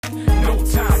No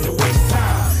time to waste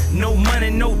time. No money,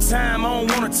 no time, I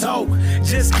don't wanna talk.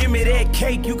 Just give me that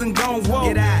cake, you can go and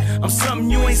walk. I'm something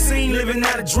you ain't seen, living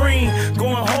out a dream.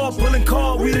 Going hard, pulling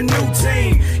car, we the new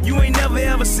team. You ain't never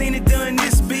ever seen it done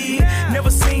this big. Never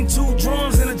seen 2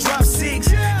 drums in a drop 6.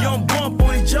 You don't bump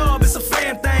on his job, it's a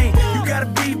fan thing. You gotta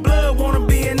be blood, wanna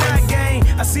be in that game.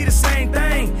 I see the same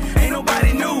thing, ain't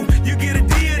nobody new. You get a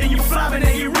deal, then you flopping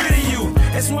and get rid of you.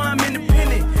 That's why I'm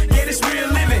independent, yeah, this real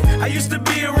living. I used to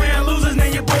be around losers, now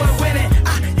you're boy winning.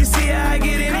 You see how I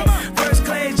get in it? First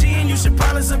class G, and you should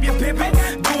polish up your pimpin'.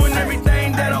 Doing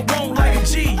everything that I want like a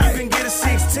G. You can get a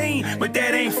 16, but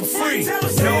that ain't for free. No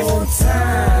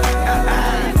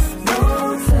time.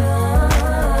 No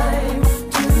time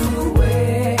to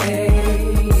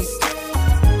waste.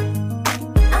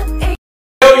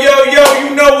 Yo,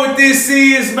 you know what this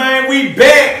is, man. We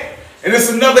back. And it's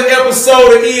another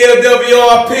episode of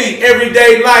ELWRP,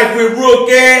 Everyday Life with Rook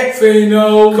and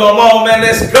Fino. Come on, man,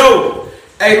 let's go.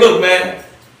 Hey, look, man.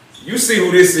 You see who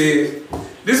this is.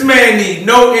 This man need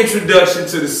no introduction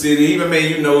to the city. Even, man,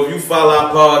 you know, if you follow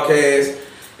our podcast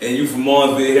and you from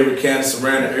Martinsville, Henry County,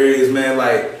 surrounding areas, man,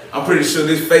 like, I'm pretty sure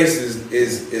this face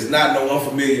is not no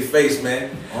unfamiliar face,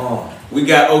 man. We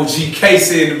got OG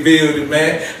Casey in the building,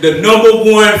 man. The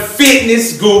 #1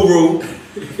 fitness guru.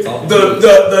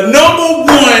 The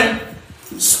 #1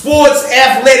 sports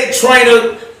athletic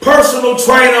trainer, personal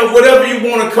trainer, whatever you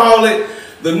want to call it.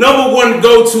 The #1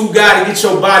 go-to guy to get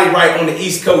your body right on the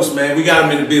East Coast, man. We got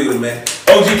him in the building, man.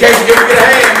 OG Casey, give me a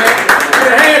hand, man.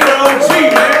 Get a hand for OG,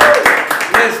 man.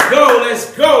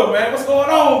 Let's go, man. What's going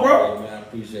on, bro? Hey, man, I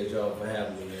appreciate y'all for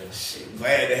having me, man. Shit,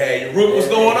 glad to have you. Rook, what's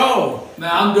going on?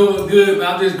 Man, I'm doing good, man.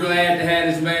 I'm just glad to have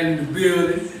this man in the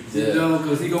building. You know,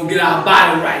 because he going to get our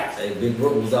body right. Hey, Big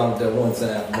Brook was out there one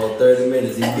time for about 30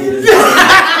 minutes. He did his thing.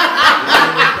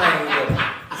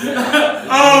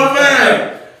 Oh,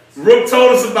 man. Rook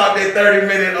told us about that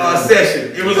 30-minute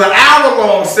session. It was an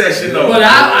hour-long session, though. But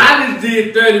I just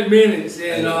did 30 minutes.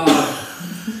 And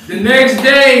the next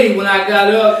day when I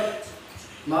got up,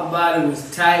 my body was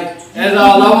tight. That's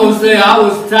all I'm going to say. I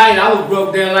was tight. I was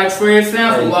broke down like Fred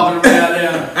Sanford walking around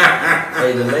there.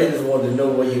 Hey, the ladies wanted to know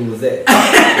where you was at.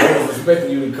 They was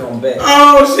expecting you to come back.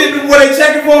 Oh, shit. Were they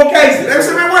checking for a case? They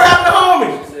said, man, what happened to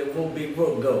homie? I said, where Big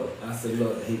Brook go? I said,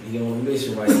 look, he on a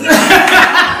mission right now.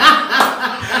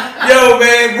 Yo,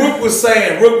 man, Rook was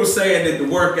saying that your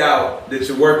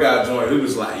workout joint, he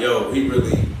was like, yo, he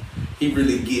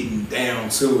really getting down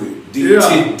to it.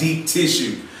 Deep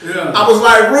tissue. Yeah. I was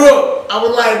like, Rook, bro,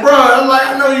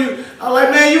 I know you. I'm like,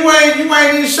 man, you ain't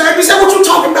in shape. He said, what you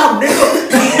talking about, nigga?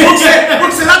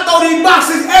 Rook said, I throw these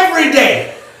boxes every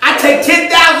day. I take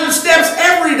 10,000 steps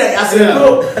every day. I said,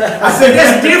 look,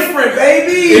 that's different,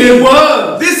 baby. It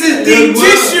was. This is deep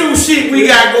tissue shit we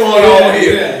got going on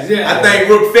here. Yeah. I think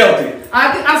Rook felt it.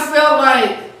 I felt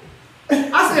like,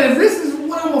 I said, if this is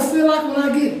what I'm going to feel like when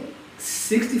I get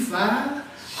 65,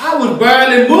 I was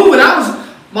barely moving.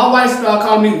 My wife started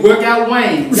calling me Workout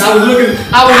Wayne. I was looking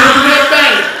at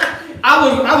things. I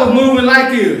was moving like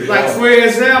this, like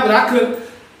Fred Sanford. I couldn't,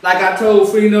 like I told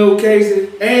Fino, Casey,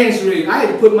 and Shree, I had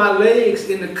to put my legs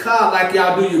in the car like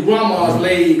y'all do your grandma's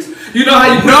legs. You know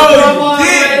how you put your grandma's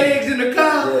legs in the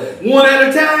car? Yeah. One at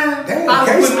a time? Damn, I was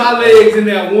Casey. putting my legs in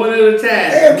there one at a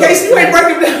time. Damn, Casey, you ain't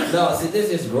breaking down. No, see, this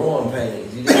is growing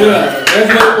pains. You Yeah,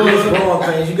 that's what it was. This growing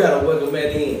pains, you got to work them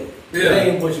at the end. Yeah. That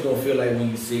ain't what you're going to feel like when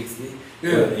you're 60.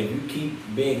 Yeah. But if you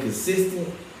keep being consistent,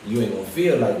 you ain't going to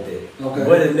feel like that. Okay.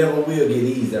 But it never will get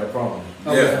easy, I promise.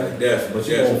 Okay. Definitely. But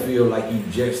you're going to feel like you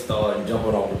just started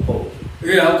jumping off the pole.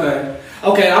 Yeah, okay.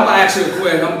 Okay, I'm going to ask you a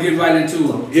question. I'm going to get right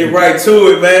into it. Get right to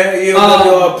it, man.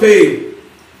 ELWRP.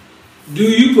 Do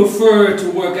you prefer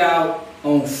to work out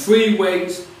on free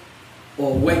weights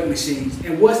or weight machines?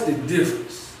 And what's the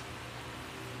difference?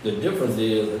 The difference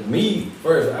is, me,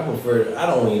 first, I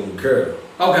don't even care.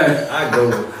 Okay. I go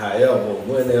however,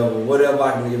 whenever, whatever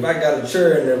I can get. If I got a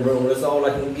chair in that room, that's all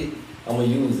I can get. I'm going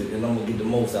to use it and I'm going to get the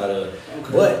most out of it.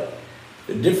 Okay. But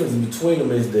the difference between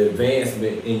them is the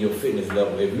advancement in your fitness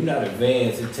level. If you're not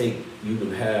advanced, it takes you to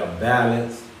have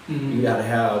balance. Mm-hmm. You got to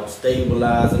have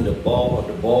stabilizing the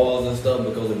balls and stuff,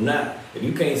 because if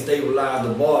you can't stabilize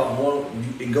the ball,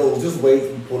 it goes this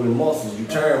way, you pull the muscles, you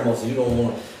turn muscles, you don't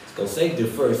want to go safety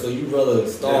first. So you rather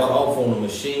start off on the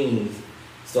machines,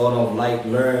 start off light,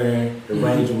 learn the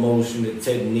range of motion, the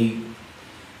technique,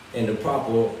 and the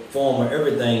proper form of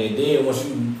everything. And then once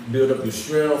you build up your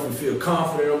strength and feel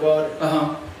confident about it,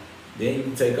 then you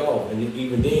can take off. And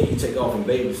even then you take off in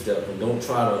baby steps and don't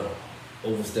try to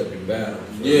overstep your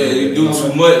boundaries. Yeah, you do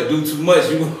too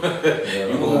much, you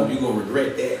gonna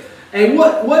regret that. And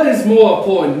what is more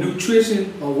important,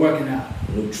 nutrition or working out?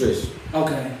 nutrition.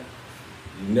 Okay.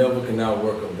 You never can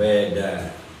outwork a bad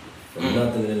diet for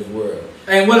nothing in this world.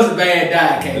 And what is a bad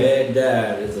diet, K? Bad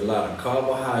diet is a lot of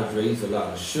carbohydrates, a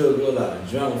lot of sugar, a lot of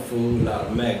junk food, a lot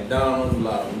of McDonald's, a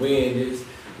lot of Wendy's,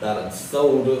 a lot of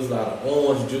sodas, a lot of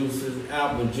orange juices,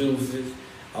 apple juices.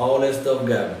 All that stuff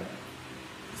got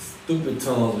stupid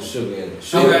tons of sugar in it.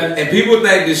 Sugar. And people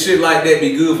think this shit like that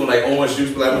be good for like orange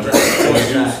juice, but I'm drinking orange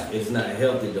juice. It's not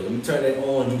healthy though. You turn that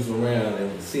orange juice around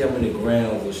and see how many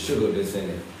grams of sugar that's in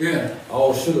it. Yeah.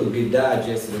 All sugar get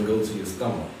digested and go to your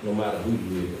stomach, no matter who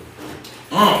you is.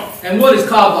 And what is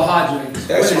carbohydrates?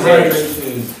 That's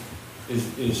Carbohydrates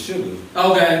is sugar.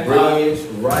 Okay. Breads,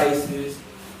 rices,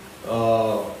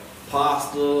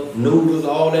 pasta, noodles,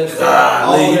 all that stuff.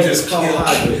 All All that just is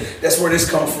carbohydrates. That's where this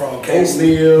come from,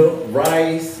 Casey. Oatmeal,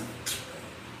 rice,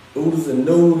 oodles and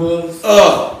noodles,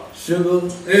 sugar.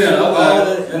 Yeah, all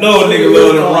okay. that. No Sugar nigga love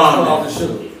is them ramen. called the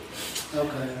sugar.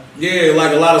 Okay. Yeah,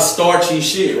 like a lot of starchy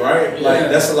shit, right? Like Yeah.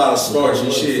 that's a lot of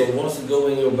starchy So shit. once it go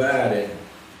in your body,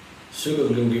 sugar is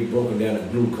gonna get broken down to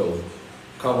glucose.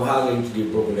 Carbohydrates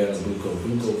get broken down to glucose.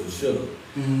 Glucose is sugar.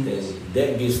 And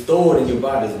that gets stored in your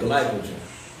body as glycogen.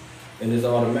 And it's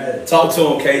automatic. Talk to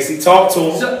him, Casey. Talk to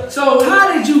him. So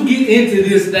how did you get into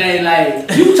this thing? Like,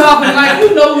 you talking like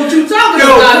you know what you talking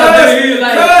Yo, about. cuz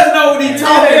know what he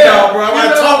talking about, bro. I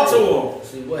gotta talk to him.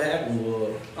 See, what happened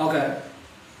was Okay.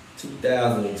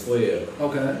 2012,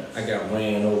 Okay. I got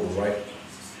ran over, right?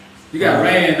 You got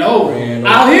ran over. Ran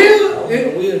Out over. here? I was in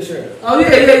a wheelchair. Oh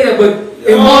yeah. But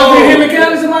in Marvin Henry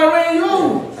County, somebody ran you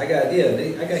over. I got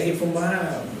hit from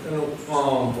behind.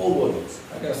 Four-wheelers.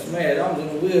 I got smashed. I was in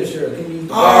a wheelchair. Couldn't use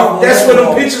the Oh, bathroom. that's where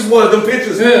them pictures was. Them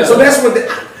pictures. Yeah. So that's what.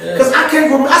 Cause I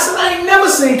can't remember. I said I ain't never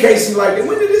seen Casey like that.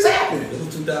 When did this happen? It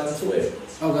was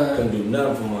 2012. Okay. Couldn't do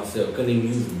nothing for myself. Couldn't even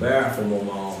use the bathroom on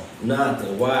my own.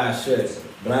 Nothing. Wide shut.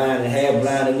 Blind and half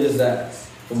blind in this eye.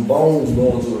 From bones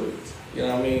going through it. You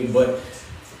know what I mean? But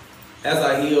as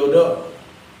I healed up,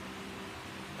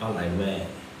 I'm like, man,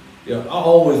 I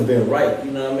always been right.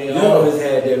 You know what I mean? I always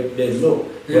had that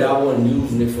look, but I wasn't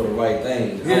using it for the right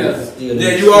things. I was still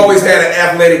You always had an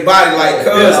athletic body, like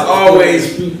cuz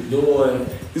always doing.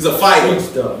 He's a fighter.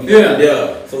 Stuff.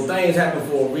 Yeah. So things happen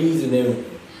for a reason, and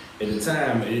at the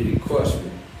time it crushed me.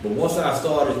 But once I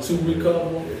started to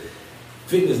recover,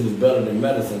 fitness was better than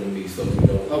medicine to me. So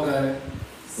Okay.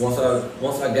 once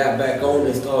I got back on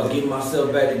and started getting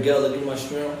myself back together, get my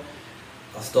strength,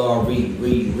 I started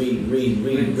reading,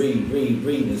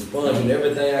 and sponging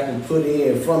everything I can put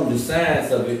in from the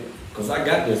science of it, because I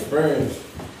got the experience.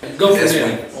 Go for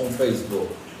that. On Facebook.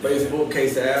 Facebook,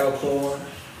 Case of Alcorn.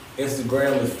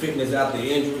 Instagram is fitness after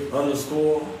injury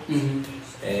 _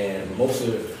 And most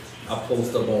of it, I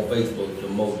post up on Facebook the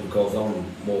most because I'm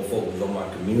more focused on my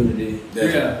community.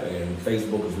 Yeah. And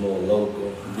Facebook is more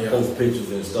local. I post pictures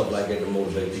and stuff like that to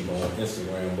motivate people on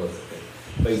Instagram, but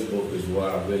Facebook is where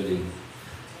I really,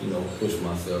 push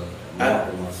myself,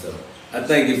 market myself. I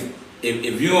think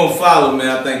if you don't follow,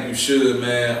 man, I think you should,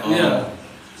 man.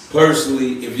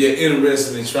 Personally, if you're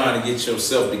interested in trying to get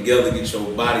yourself together, get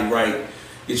your body right,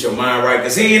 get your mind right,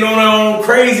 because he ain't on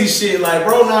crazy shit. Like,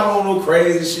 bro, not on no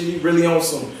crazy shit. He really on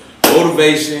some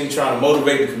motivation, trying to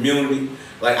motivate the community.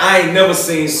 Like, I ain't never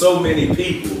seen so many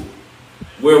people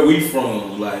where we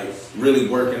from, like, really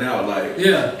working out, like,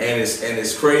 and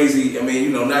it's crazy. I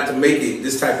mean, not to make it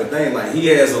this type of thing. Like, he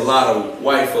has a lot of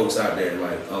white folks out there,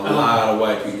 like a lot of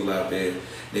white people out there.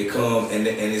 They come and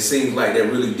it seems like they're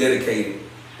really dedicated.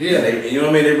 Yeah, you know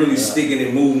what I mean. They're really sticking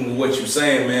and moving with what you're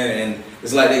saying, man. And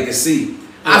it's like they can see.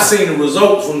 I've seen the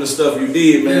results from the stuff you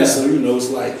did, man. So it's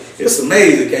like it's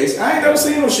amazing, Casey. I ain't never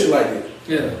seen no shit like this.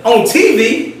 Yeah. On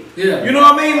TV. Yeah. You know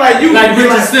what I mean? Like you like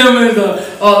Richard Simmons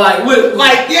or like with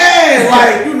like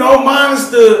minus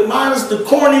the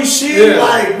corny shit,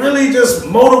 like really just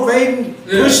motivating,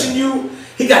 pushing you.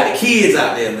 He got the kids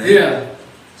out there, man.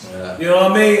 Yeah. You know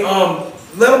what I mean?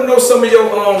 Let them know some of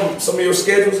your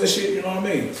schedules and shit, you know what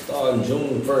I mean? Starting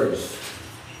June 1st.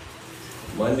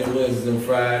 Monday, Wednesdays, and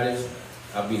Fridays,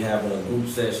 I'll be having a group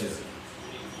session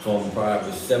from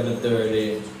probably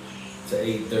 7:30 to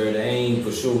 8:30. I ain't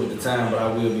for sure with the time, but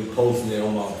I will be posting it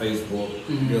on my Facebook.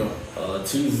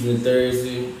 Tuesday and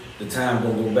Thursday, the time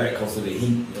gonna go back because of the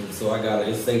heat. And so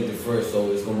it's safety first,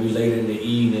 so it's gonna be later in the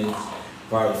evening,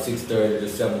 probably 6:30 to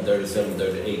 7:30,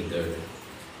 7:30 to 8:30.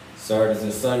 Saturdays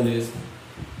and Sundays.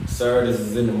 Saturdays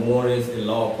is in the mornings in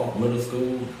Law Park Middle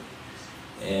School.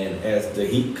 And as the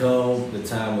heat comes, the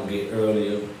time will get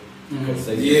earlier.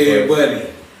 Buddy.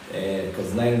 And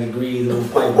because 90 degrees on the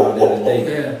pipe out there today.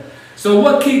 Yeah. So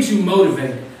what keeps you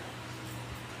motivated?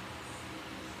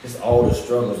 Just all the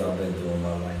struggles I've been through in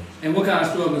my life. And what kind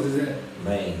of struggles is that?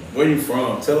 Man. Where you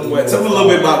from? Tell them a little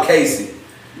bit about Casey.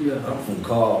 Yeah. I'm from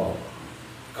Carl.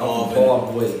 I'm from Carl.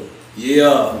 Parkway.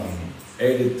 Yeah.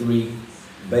 83,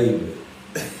 baby.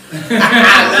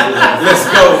 Let's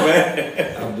go,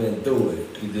 man. I've been through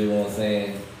it. You know what I'm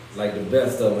saying? Like the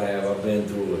best of them have, I've been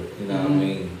through it. You know what I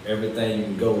mean? Everything you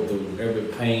can go through, every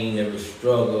pain, every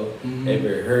struggle,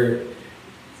 every hurt,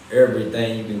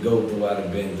 everything you can go through, I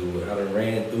done been through it. I done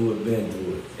ran through it, been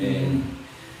through it. And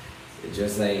it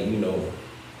just ain't, you know.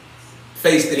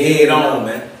 Face the head on,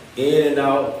 man. In and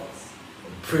out,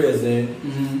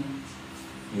 prison,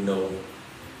 you know,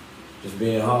 just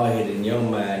being hard-headed and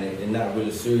young-minded and not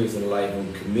really serious in life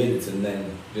and committed to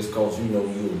nothing just cause, you know,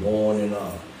 you were born in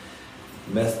a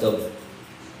messed up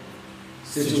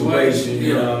situation,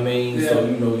 you know what I mean? Yeah. So,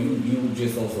 you know, you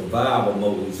just on survival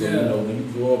mode. So, you know, when you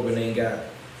grow up and ain't got,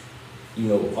 you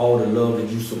know, all the love that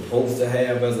you supposed to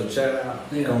have as a child,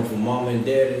 coming from mom and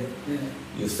daddy,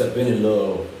 you accept any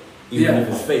love, even if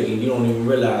it's fake, and you don't even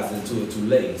realize it until it's too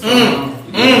late. So, you know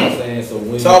what I'm saying? So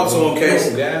when Talk to you him,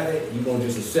 Casey. got it, you're gonna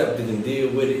just accept it and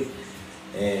deal with it.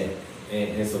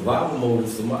 And survival mode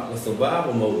is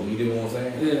survival mode, you know what I'm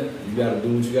saying? Yeah. You gotta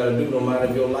do what you gotta do no matter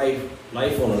if your life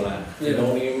on the line. It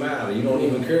don't even matter. You don't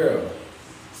even care.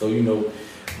 So, you know,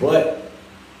 but,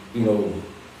 you know,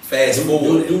 Fast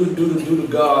forward. do the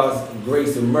God's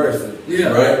grace and mercy. Yeah.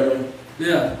 Right?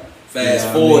 Yeah. Fast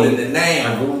Yeah, forward I mean, in the name.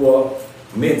 I grew up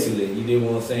mentally, you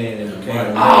know what I'm saying? And became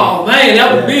a man. Oh man,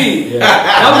 that was big. Yeah.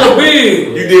 That was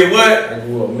big. You did what? I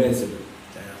grew up mentally.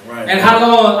 Damn right. And how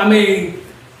long? I mean,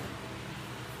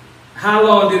 how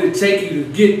long did it take you to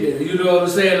get there? You know what I'm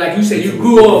saying? Like you said, you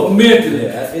grew up mentally.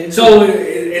 Yeah, So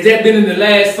has that been in the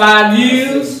last 5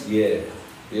 years? Yeah.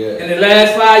 In the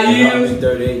last 5 You know, I years? was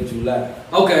 38 July.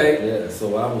 Okay. Yeah,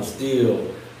 so I was still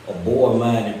a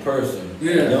boy-minded person,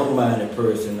 Yeah. a young-minded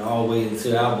person, all the way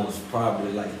until I was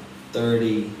probably like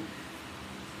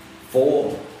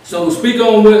 34. So speak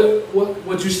on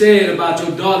what you said about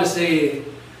your daughter said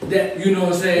that, you know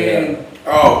what I'm saying?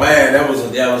 Oh man, that was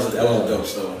a dope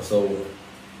story. So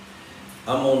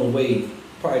I'm on the way,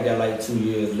 probably got like 2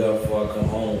 years left before I come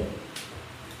home.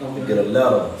 To get a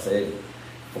letter, say,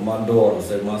 from my daughter,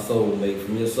 say my soulmate,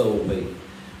 from your soulmate,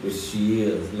 which she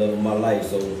is, love of my life.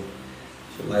 So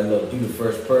she like, look, you the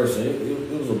first person.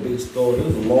 It was a big story. It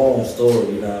was a long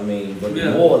story, you know what I mean? But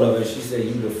the moral of it, she said,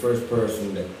 you the first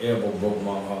person that ever broke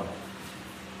my heart.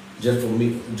 Just for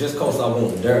me, just cause I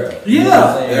wasn't there. You know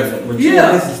what I'm saying?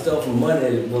 Materialistic stuff and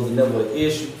money was never an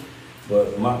issue.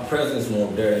 But my presence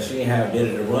wasn't there, and she didn't have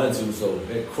daddy to run to, so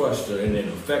it crushed her and it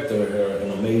affected her in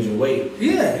a major way.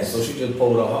 Yeah. And so she just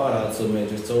pulled her heart out to me and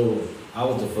just told her I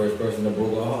was the first person that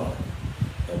broke her heart.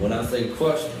 And when I say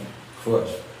crushed,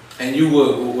 crushed. And you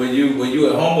were when you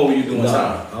at home or were you doing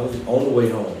time? I was on the way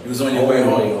home. You was on your way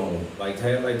home. Like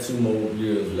had like 2 more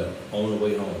years left on the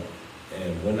way home.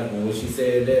 And when she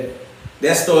said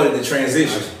that started the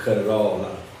transition. I cut it all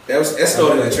out. That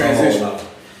started the transition.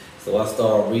 So I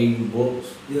started reading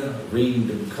books, reading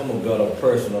to become a better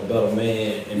person, a better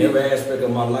man in every aspect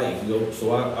of my life. You know?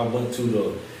 So I went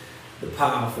to the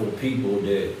powerful people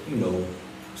that, you know,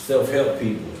 self-help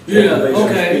people,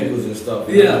 motivational speakers and stuff.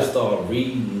 And I just started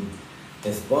reading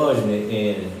and sponging it.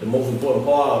 And the most important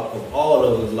part of all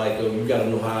of it is like, you gotta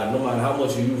know how, no matter how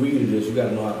much you read this, you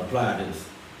gotta know how to apply this.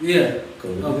 Yeah.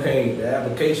 Because you can't, the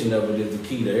application of it is the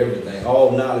key to everything. All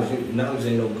knowledge ain't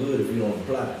no good if you don't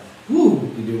apply it. Woo.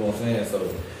 You do what I'm saying? So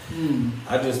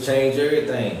I just changed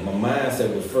everything. My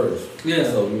mindset was first. Yeah.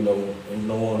 So, you know, and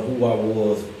knowing who I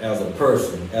was as a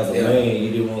person, as a man,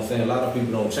 you do what I'm saying? A lot of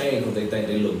people don't change because they think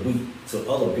they look weak to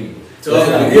other people.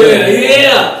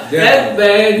 Yeah. That's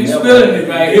bad. You spilling it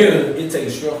right here. It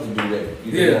takes strength to do that.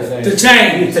 You know what I'm saying? To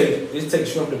change. It takes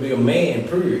strength to be a man,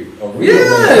 period. A real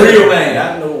man. man. Real man.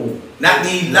 Not the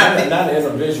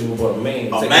individual, but a man. A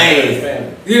man.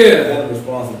 Family. Yeah. That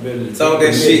responsibility. Talk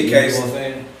that shit, you know Casey. what I'm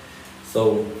saying?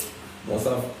 So once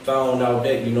I found out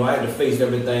that, you know, I had to face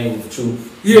everything with truth.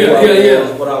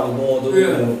 What I was going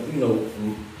through, you know,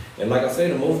 and like I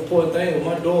said, the most important thing was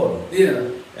my daughter. Yeah.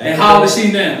 And how old is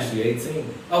she now? She 18.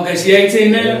 Okay, she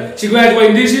 18 now? Yeah. She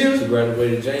graduating this year? She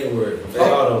graduated January.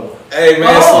 Hey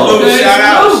man, salute, okay. shout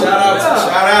out.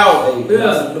 Hey, I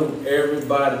salute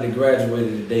everybody that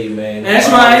graduated today, man. That's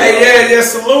right. Hey,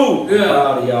 salute. I'm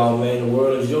proud of y'all, man. The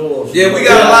world is yours. Yeah, we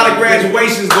got a lot of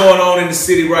graduations going on in the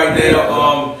city right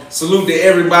now. Salute to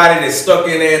everybody that's stuck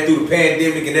in there through the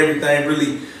pandemic and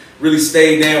everything. Really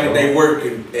stayed down with their work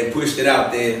and pushed it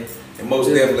out there. And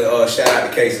most definitely, shout out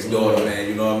to Casey's daughter, man.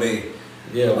 You know what I mean?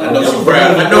 Yeah, I know she's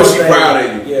proud. I know she's proud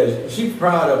of you. Yeah, she's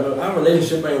proud of me. Our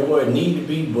relationship ain't where it need to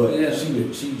be, but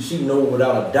she know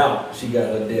without a doubt she got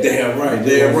her dad. Damn right,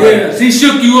 damn right. Yeah, she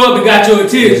shook you up and got your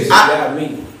attention. She got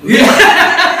me. Yeah.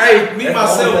 Hey, me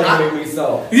myself. That's the only thing that made me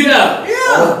soft. Yeah. The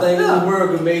only thing in the world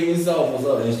that made me soft was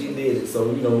her, and she did it.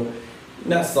 So you know,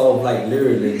 not soft like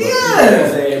literally, but you know what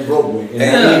I'm saying, broke me. And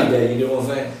I need that. You know what I'm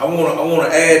saying? I wanna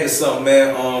add to something,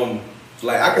 man.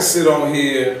 Like I could sit on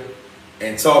here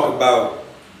and talk about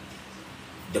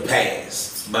the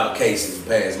past, about Casey's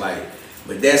past, like,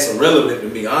 but that's irrelevant to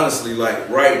me, honestly. Like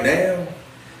right now,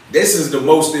 this is the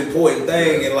most important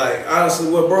thing, and like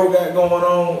honestly, what bro got going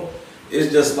on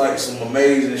is just like some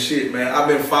amazing shit, man. I've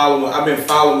been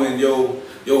following your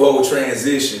whole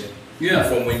transition,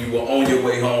 from when you were on your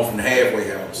way home from the halfway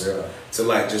house to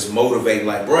like just motivate.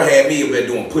 Like bro had me up there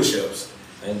doing push-ups.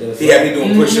 He had me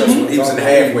doing push-ups when he was in the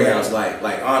halfway house. Like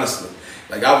honestly.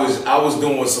 Like I was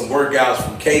doing some workouts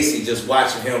from Casey, just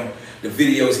watching him, the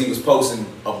videos he was posting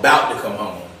about to come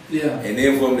home. Yeah. And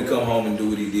then for him to come home and do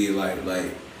what he did, like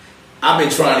I've been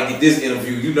trying to get this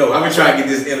interview. You know, I've been trying to get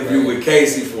this interview with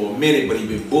Casey for a minute, but he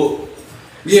been booked.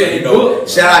 Yeah, so, you know,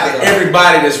 shout out to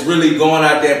everybody that's really going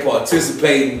out there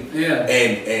participating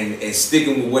and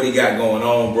sticking with what he got going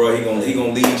on, bro. He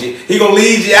gonna lead you. He gonna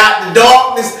lead you out the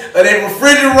darkness of that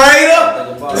refrigerator.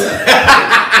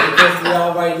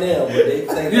 Right now, but they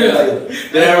think later.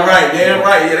 Damn right.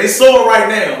 Yeah, they saw it right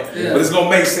now, but it's gonna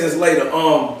make sense later. I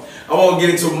want to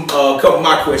get into a couple of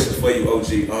my questions for you,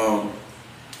 OG.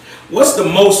 What's the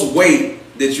most weight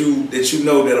that you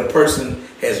know that a person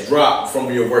has dropped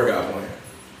from your workout plan?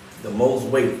 The most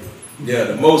weight. Yeah,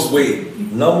 the most weight.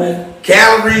 Number.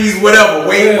 Calories, whatever,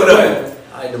 weight, whatever.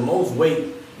 All right, the most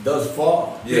weight thus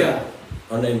far. Yeah.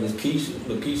 Her name is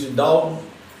Lakeisha Dalton.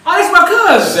 Oh, that's my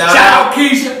cousin. Shout out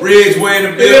Keisha. Ridgeway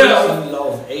in the building. She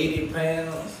lost 80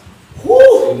 pounds.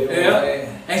 Woo!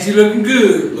 And she looking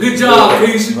good. Good job,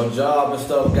 Keisha. Her job and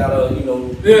stuff got her,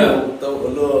 throw a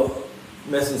little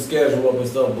messing schedule up and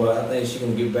stuff, but I think she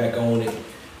gonna get back on it.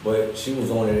 But she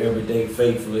was on it every day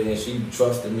faithfully, and she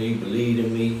trusted me, believed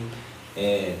in me,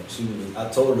 and I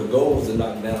told her the goal was to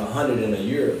knock down 100 in a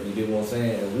year. You get what I'm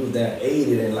saying? And we was down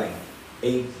 80 in like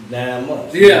 8-9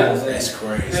 months. Yeah, you know what I'm saying? That's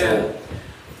crazy.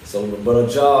 So, but her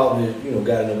job is,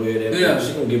 got in the way of that. Yeah.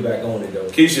 She gonna get back on it though.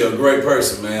 Keisha a great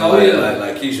person, man.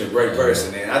 Like Keisha a great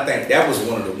person, and I think that was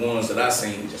one of the ones that I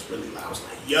seen just really. I was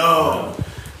like, yo,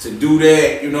 to do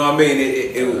that, you know what I mean?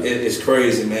 It's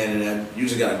crazy, man. And I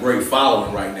usually got a great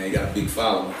following right now. You got a big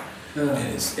following,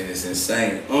 and it's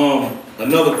insane.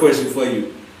 Another question for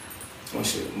you. Oh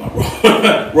shit, my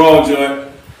raw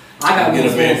joint. I got one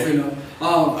for you.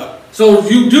 So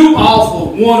you do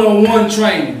offer one-on-one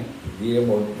training? Yeah,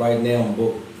 but right now I'm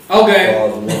booked. Okay.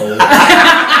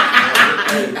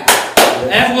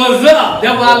 That's what's up.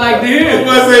 That's what I like to hear. I'm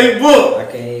gonna say book.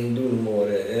 I can't do no more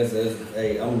of that.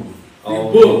 Hey, I'm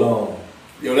all alone.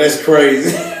 Yo, that's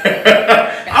crazy.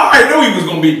 I already knew he was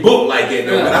gonna be booked like that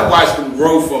though, but I watched him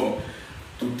grow from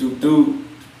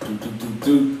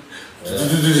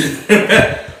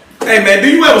Hey man, do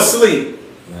you ever sleep?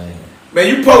 Man,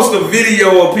 you post a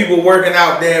video of people working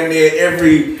out damn near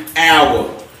every hour.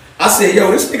 I said, yo,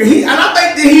 this nigga, and I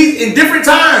think that he's in different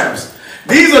times.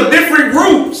 These are different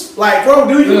groups. Like, bro,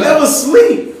 do you ever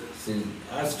sleep? See,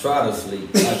 I try to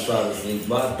sleep,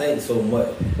 but I think so much.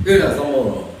 Because I'm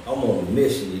on a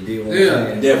mission, you dig what I'm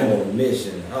saying? Definitely. I'm on a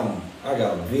mission. I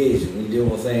got a vision, you dig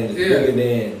what I'm saying? It's bigger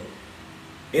than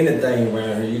anything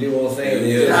around here, you dig what I'm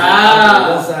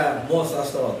saying? Once I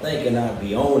start thinking, I'll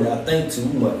be on it. I think too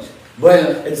much. But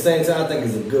at the same time, I think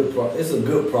it's a good problem. It's a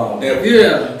good problem. Yeah.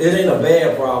 It ain't a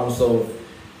bad problem, so,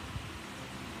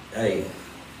 hey,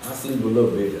 I sleep a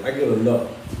little bit. I get enough.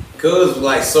 Cuz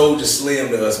like Soldier Slim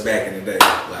to us back in the day.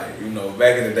 Like,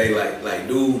 back in the day, like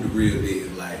dude, the real deal.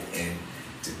 Like, and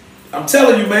I'm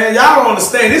telling you, man, y'all don't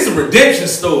understand. This is a redemption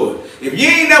story. If you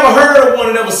ain't never heard of one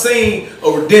and never seen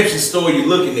a redemption story, you're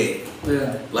looking at.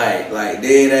 Yeah. Like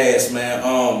dead ass, man.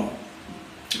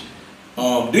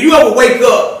 Do you ever wake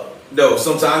up? No,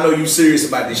 sometimes I know you serious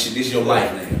about this shit. This is your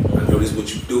life, man. I know this is what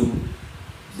you do.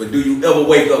 But do you ever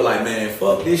wake up like, man,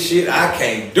 fuck this shit, I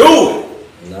can't do it?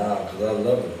 Nah, because I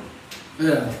love it.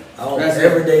 Yeah.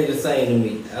 Every day the same to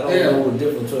me. I don't know the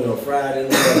difference between a Friday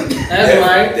and a Sunday. That's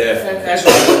right. That's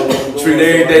right. Treat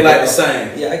every day like the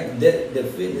same. Yeah, the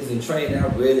fitness and training, I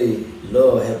really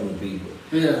love helping people.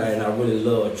 Yeah. And I really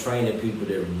love training people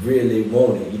that really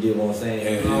want it. You dig what I'm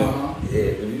saying?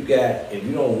 If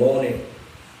you don't want it,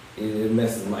 it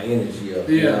messes my energy up.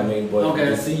 You know what I mean? But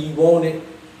to see you want it,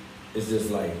 it's just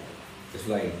like, it's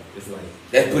like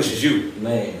that pushes you.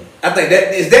 Man. I think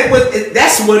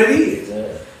that's what it is.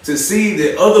 Yeah. to see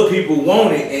that other people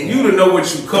want it, and you to know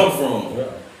what you come from,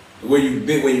 where you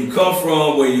been, where you come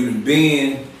from, where you've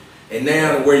been, and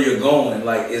now where you're going.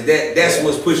 Like, is that's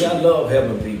what's pushing? I love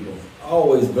helping people. I've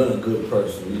always been a good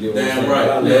person. You know what I'm saying? Right.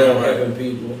 I love helping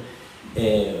people,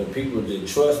 and people that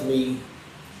trust me,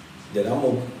 that I'm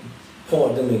gonna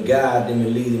point them and guide them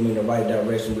and lead them in the right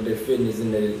direction with their fitness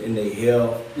and their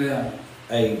health. Yeah.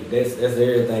 Hey, that's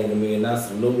everything to me, and I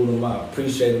salute them. I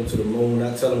appreciate them to the moon.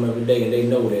 I tell them every day, and they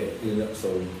know that. You know,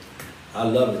 so I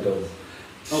love it though.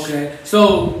 Okay,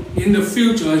 so in the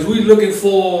future, as we looking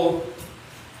for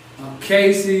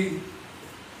Casey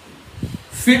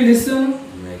Fitness Center?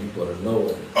 Man, you better know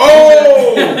it.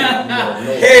 Oh,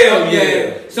 hell Okay.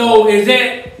 yeah! So is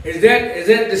that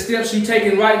the steps you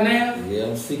taking right now? Yeah,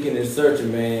 I'm seeking and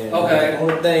searching, man. Okay. The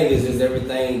only thing is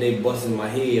everything they busting my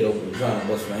head open, trying to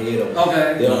bust my head open.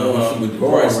 Okay. They don't want to see me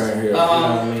growing around here. You know what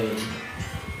Uh-huh. I mean?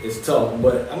 It's tough,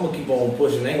 but I'm gonna keep on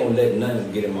pushing. I ain't gonna let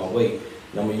nothing get in my way.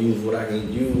 And I'm gonna use what I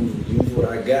can use what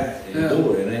I got, and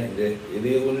do it. And it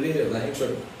is what it is. I ain't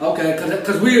tripping. Okay,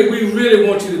 cause we really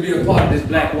want you to be a part of this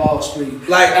Black Wall Street.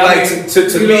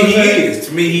 To me he is.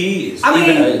 To me he is. I mean,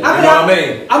 Even, you know what I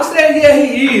mean? I'm saying yeah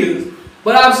he is,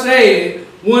 but I'm saying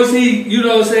once he, you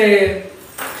know what I'm saying,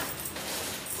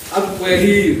 where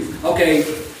he is. Okay.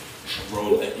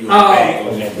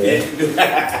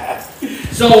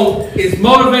 So is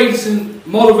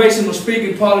motivational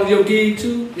speaking part of your gig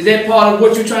too? Is that part of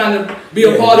what you're trying to be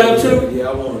a part of too? Yeah,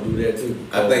 I want to do that too.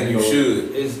 I think you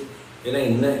should. It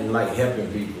ain't nothing like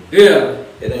helping people. Yeah.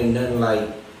 It ain't nothing like,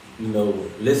 you know,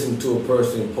 listening to a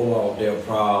person pour out their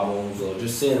problems, or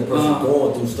just seeing a person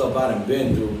going through stuff I done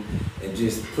been through, and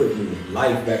just putting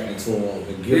life back into them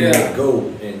and giving them a go,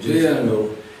 and just, you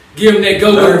know, give them that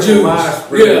go-go learn juice. from my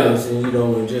experience, and, you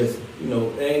know, and just, you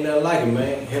know, it ain't nothing like it,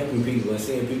 man. Helping people and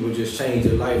seeing people just change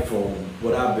their life from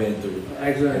what I've been through.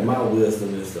 Exactly. And my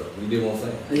wisdom and stuff. You get what I'm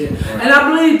saying? Yeah. And I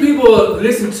believe people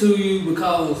listen to you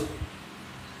because,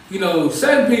 you know,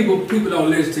 certain people don't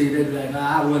listen to you. They be like,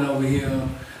 nah, I went over here,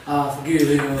 forgive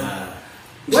him.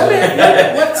 What?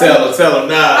 Tell him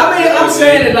now. I mean, I'm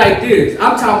saying it like this.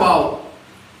 I'm talking about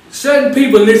certain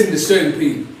people listen to certain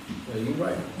people. You're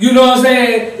right. You know what I'm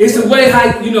saying? It's the way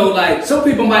how, you know, like, some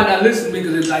people might not listen to me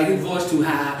because it's like his voice too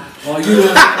high, or you know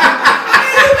what I'm saying?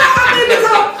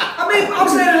 I'm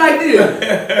saying it like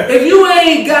this. If you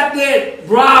ain't got that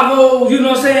bravo, you know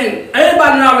what I'm saying?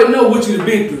 Everybody already know what you've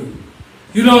been through.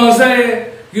 You know what I'm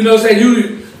saying? You know what I'm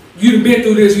saying? You've been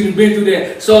through this, you've been through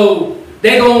that. So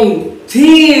they gonna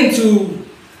tend to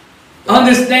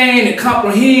understand and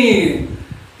comprehend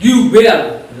you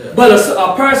better. But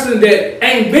a person that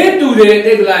ain't been through that,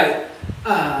 they be like,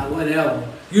 whatever.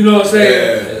 You know what I'm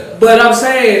saying? Yeah. But I'm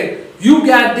saying, you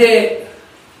got that,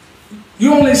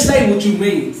 you only say what you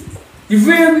mean. You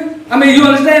feel me? I mean, you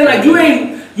understand? Like, you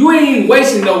ain't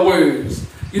wasting no words.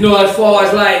 You know, as far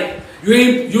as like, you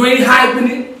ain't hyping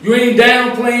it, you ain't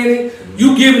downplaying it,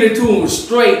 you giving it to them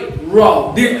straight,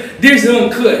 raw. This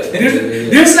uncut.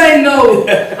 This ain't no,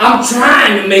 I'm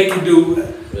trying to make you do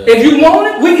it. If you want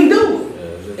it, we can do it.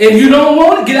 If you don't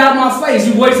want it, get out of my face.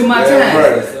 You wasting my time.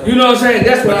 Right. You know what I'm saying?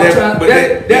 That's what I'm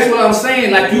trying. That's what I'm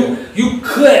saying. Like you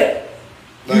cut,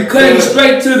 you cutting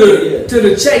straight to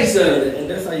the chase of it. And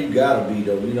that's how you gotta be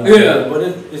though. You know. Yeah. But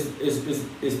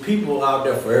it's people out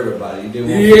there for everybody. You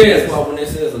know? Yes. That's why when they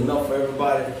say it's enough for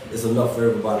everybody, it's enough for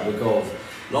everybody, because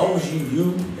as long as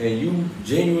you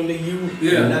genuinely you,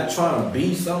 and not trying to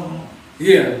be something.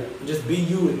 Yeah. Just be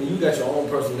you, and you got your own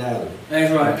personality.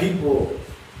 That's right. And people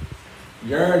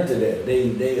yearn to that.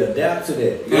 They adapt to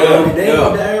that. You Yeah.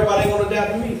 know, everybody ain't gonna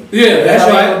adapt to me. Yeah, that's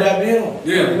Everybody right. gonna adapt to him.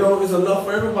 Yeah. You know, it's enough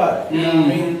for everybody. You know what I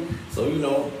mean? So, you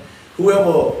know,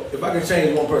 whoever, if I can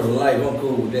change one person's life, I'm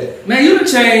cool with that. Man, you done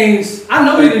changed. I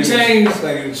know you done changed I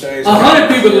think you changed 100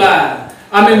 people's lives.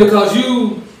 I mean, because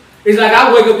it's like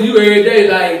I wake up to you every day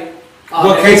like,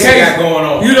 what Casey got going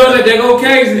on? You know that they go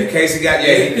Casey. Casey got,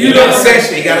 You got know a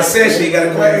session. He got a session. He got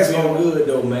a class It's going. good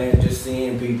though, man. Just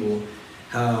seeing people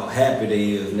how happy they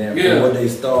is now Yeah. from what they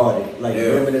started. Like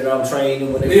Yeah. women that I'm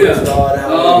training when they Yeah. first started,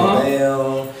 how Uh-huh. they was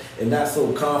down and not so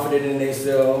confident in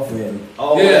themselves and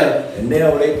all Yeah. that. And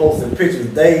now they posting pictures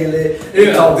daily. Yeah.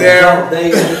 They talking Yeah. daily.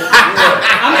 Yeah.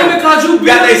 I mean, because you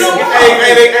Got they, building them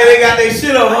up. they got their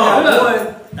shit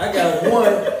on. I got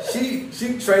one.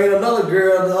 She trained another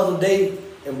girl the other day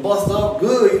and busted up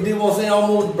good. You did what I'm saying?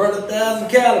 Almost burnt 1,000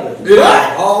 calories.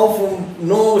 Yeah. All from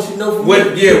knowing what she know from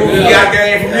What? me. Yeah, we got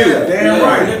game from you. Damn Yeah,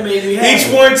 right. that made me happy. Each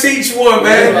one teach one,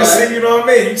 man. Yeah, Just right. see, you know what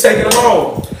I mean? You taking them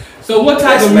home. So what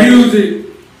type Yes, of man. music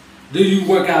do you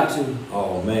work out to?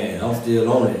 Oh man, I'm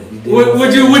still on it.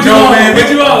 What you No, on? man, What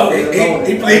you on?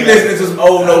 He listening to some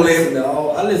old No Limit.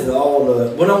 I I listen to all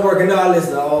the, when I'm working out, I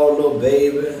listen to all Lil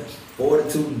Baby,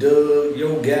 42 Doug,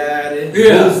 Yo Gotti,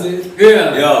 Boosie.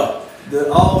 Yeah.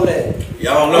 All that.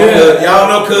 Y'all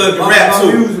know Cuz can rap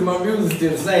too. My music's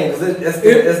still the same, cause that's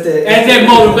that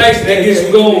motivation that gets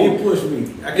you going. It push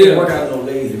me. I can't work out no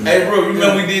lazy. Man. Hey bro, you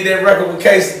remember we did that record with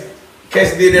Casey?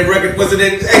 Casey did that record. Was it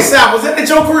at, hey Sal, was that at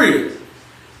your crib?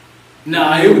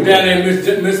 Nah, it was down there,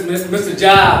 Mr.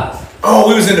 Giles. Oh,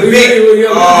 we was in the big.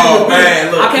 Oh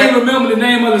man, look. I can't remember the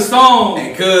name of the song.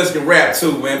 And Cuz can rap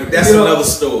too, man, but that's another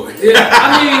story. Yeah,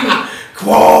 I mean,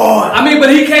 Quan. I mean, but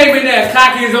he came in there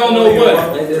cocky as on no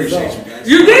what. Appreciate you guys.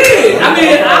 You did. I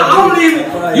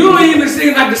mean, you don't even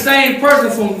seem like the same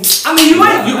person from. I mean,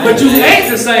 but you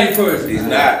ain't the same person. He's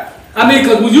not. I mean,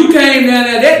 cause when you came down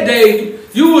there that day,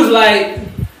 you was like,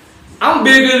 I'm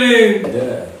bigger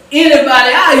than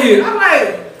anybody out here. I'm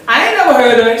like, I ain't never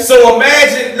heard of it. So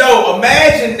imagine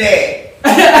that.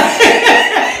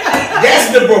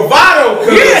 That's the bravado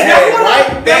Cuz had,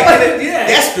 right?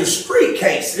 That's the street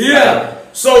case. Yeah.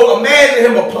 Right? So imagine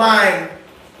him applying,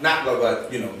 not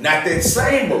that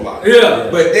same bravado. Yeah.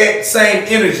 But that same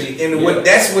energy and what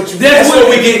that's what we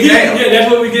getting now. Yeah,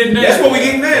 that's what we getting now. That's what we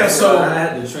getting now. So I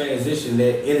had to transition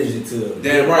that energy to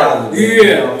damn right.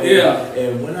 Yeah.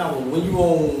 And when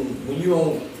you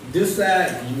on this side,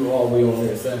 you always on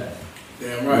that side.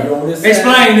 Damn right. You on this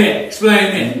Explain side,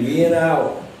 that. You in and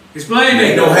out. Explain that.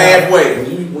 Ain't no halfway.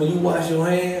 When you wash your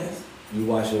hands, you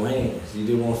wash your hands. You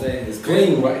do what I'm saying? It's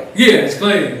clean, right? Yeah, it's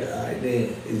clean. All right,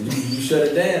 then you shut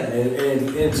it down,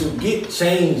 and to get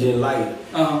change in life,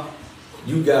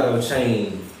 you gotta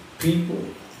change people,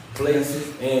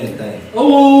 places, and things.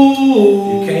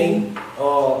 Oh, you can't.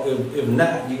 If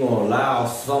not, you're gonna allow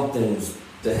something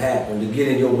to happen to get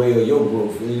in your way of your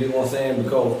growth. You know what I'm saying?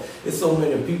 Because there's so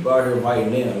many people out here right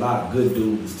now, a lot of good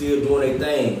dudes still doing their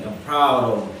thing. I'm proud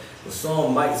of them. But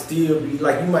some might still be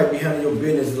like, you might be handling your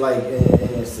business like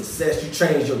in success. You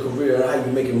change your career and how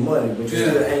you making money, but you're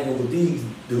still hanging with these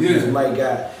dudes who might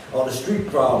got all the street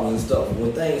problems and stuff.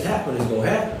 When things happen, it's gonna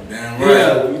happen. Damn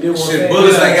right. So shit,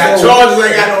 bullets ain't got charges,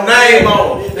 ain't got no name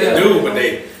on them. They do, but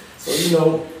they. So you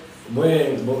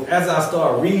know, as I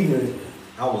started reading,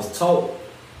 I was taught.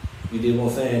 You did what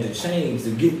I'm saying, to change,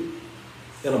 to get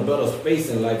in a better space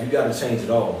in life, you gotta change it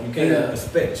all. You can't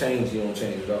expect change, you don't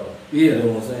change it all. You know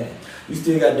what I'm saying? You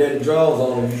still got dirty drawers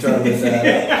on if you turn them inside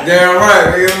out. Damn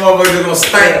right, nigga, motherfuckers gonna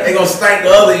stink. They gonna stink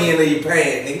the other end of your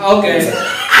pants, nigga. Okay,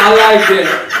 I like that.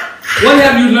 What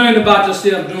have you learned about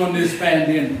yourself during this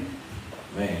pandemic?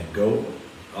 Man, go.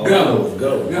 All Go. I know is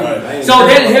go. Right.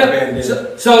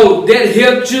 So that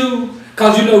helped you,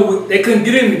 cause you know they couldn't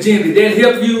get in the gym. Did that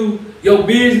help you? Your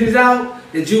business out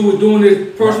that you were doing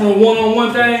this personal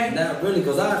one-on-one thing? Not really,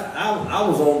 cause I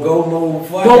was on go mode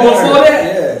before that.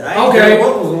 Yeah, I didn't know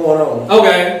what was going on.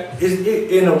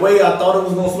 Okay. In a way, I thought it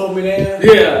was gonna slow me down.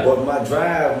 Yeah. But my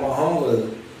drive, my hunger,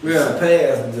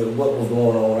 surpassed what was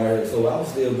going on out here. So I was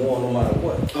still going no matter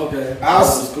what. Okay. I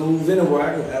was in schools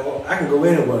anywhere. I can go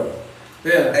anywhere.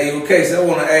 Yeah. Hey, okay. So I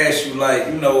want to ask you, like,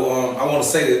 I want to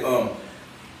say that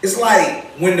it's like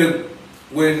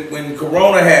when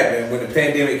Corona happened, when the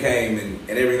pandemic came and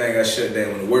everything got shut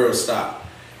down, when the world stopped,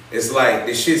 it's like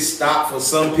the shit stopped for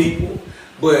some people,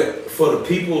 but for the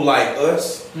people like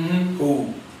us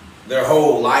who their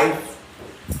whole life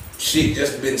shit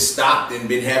just been stopped and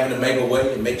been having to make a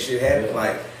way and make shit happen,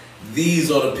 like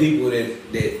these are the people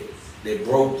that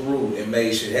broke through and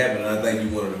made shit happen, and I think you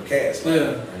one of them cats. Like,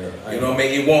 you know what I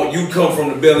mean? You come from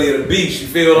the belly of the beast, you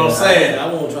feel what I'm saying?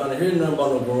 I wasn't trying to hear nothing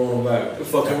about no coronavirus. You're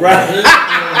fucking right.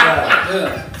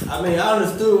 I mean, I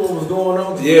understood what was going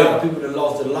on. A lot of people that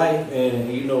lost their life and,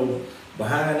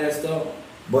 behind that stuff.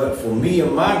 But for me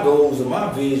and my goals and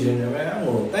my vision, man, I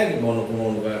wasn't thinking about no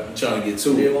coronavirus. I'm trying to get to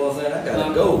it. You know what I'm saying? I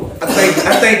gotta go. I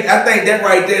think that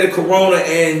right there, the corona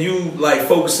and you like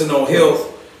focusing on health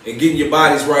and getting your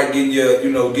bodies right, getting your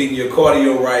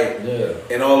cardio right,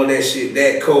 and all of that shit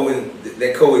that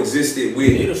coexisted with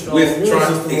the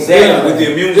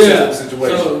immune system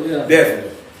situation. So,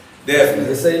 Definitely.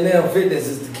 They say now fitness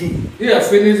is the key. Yeah,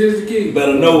 fitness is the key. You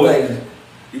better know it.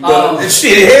 You better,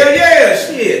 shit, hell yeah,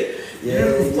 shit. Yeah.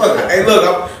 Hey, look,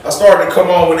 I started to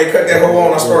come on when they cut that hoe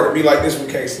on. I started to be like this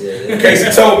with Casey. Casey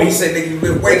told me, he said, "Nigga, you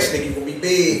lift weights, nigga, you gonna be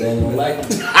big." They don't like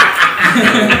it.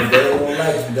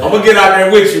 I'm gonna get out there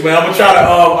with you, man. I'm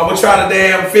gonna try to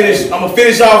damn finish. I'm gonna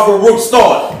finish off with a root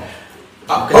start. Look.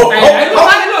 I don't care.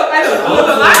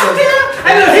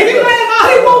 He can claim all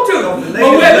he want to.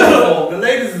 The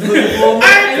ladies is looking for me. I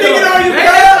ain't picking on you, girl.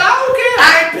 I don't care. I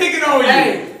ain't picking on you. Hey,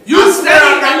 you saying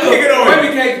I'm not picking on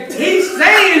you. He's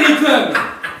saying he coming.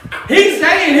 He's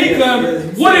saying he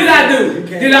coming. What did I do?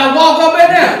 Did I walk up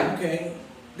and down? You can't.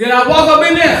 Then I walk up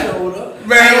in there. Showed up.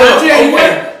 Man, Hey, look, I tell you okay.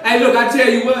 what. Hey, look, I tell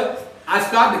you what. I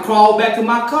started to crawl back to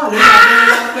my car. That's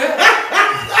how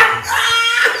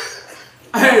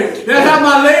hey, that's how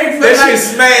my legs feel. That shit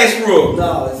smash rough.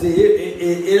 No, see,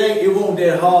 it won't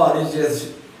that hard. It's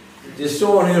just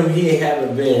showing him he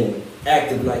haven't been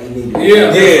active like he needed to be.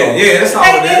 Yeah. Yeah, that's all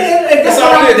it is. That's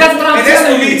all it is. what I'm And that's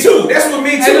telling with you. me too. That's with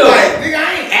me too. Hey, look. Like, nigga, I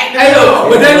ain't acting Hey, at all.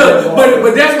 but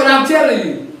that's what I'm telling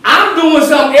you. I'm doing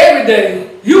something every day.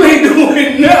 You ain't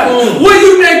doing nothing. What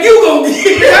you think you gonna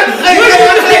get?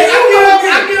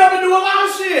 I get up and do a lot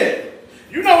of shit.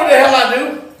 You know what the hell I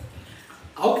do.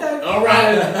 Okay. All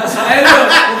right. Hey, look.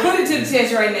 Well, put it to the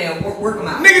test right now. Work them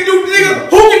out. Nigga, who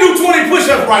can do 20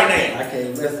 push-ups right now? I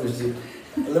can't mess with you.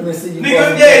 Let me see you.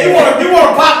 Nigga, yeah, you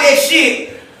wanna pop that shit.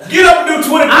 Get up and do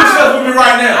 20 push-ups with me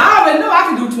right now. I already know I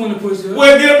can do 20 push-ups.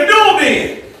 Well, get up and do them then.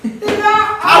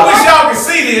 I wish y'all could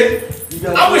see this.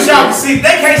 I wish y'all could see. They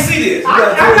can't see this. I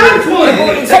got 20.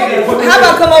 How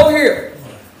about come over here?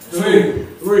 2,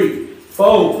 3,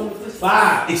 4,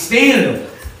 5. Extend them.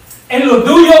 And look,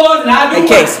 do yours and I do Hey,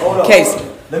 Casey. Hold on. Casey.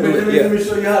 Let me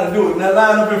show you how to do it. Now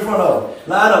line up in front of him.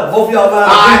 Line up. Both of y'all line up.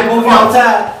 Alright, Both of come on. y'all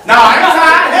tied. No, I ain't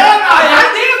tired. Hell no. I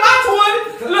did my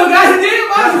 20. Look, I did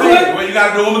my 20. Well, you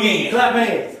gotta do them again. Clap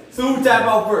hands. So who tap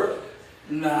out first?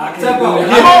 Nah, I can't Tap do out. that.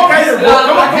 Come on, Casey. Come on,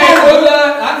 I can't come on. do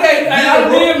that. I can't. I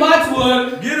did my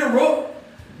 20. Get him, bro.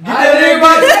 Get I that did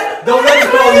everybody. my- Don't let him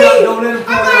call you out. Don't let him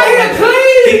call I'm you out here out.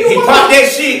 clean. He popped that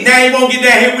shit. Now he won't get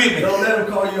down here with me. Don't let him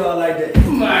call you out like that.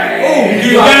 Man.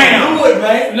 Get down. Do it,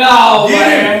 man. No, Get him.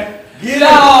 man. Get him.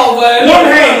 No, man. One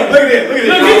hand. Look at that. Look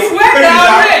at that. Look, he's sweating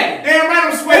already. Damn right,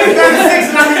 I'm sweating. 36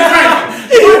 and I'm in drinking.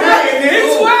 One hand, nigga. He's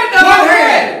sweating One already.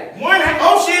 hand. One hand.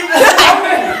 Oh shit.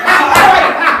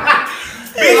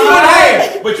 Bitch, one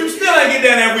hand. But you still ain't get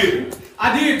down there with me.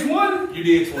 I did 20. You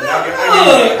did 20.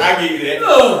 I give you that.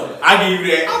 Look, I give you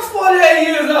that. I'm 48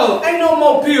 years old. Ain't no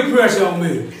more peer pressure on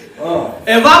me.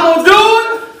 If I'm gonna do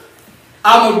it,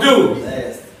 I'm gonna do it.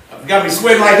 Nasty. Got me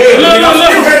sweating like hell. Look, Nigga, I'm look,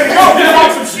 still look. ready to go. Just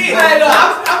like some shit. Hey, look,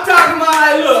 I'm talking about,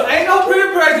 hey, look, ain't no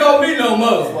peer pressure on me no That's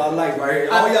more. what I like right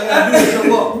here. All y'all gotta do is show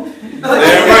up.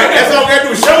 Damn right. That's all we gotta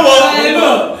do is show up. Hey,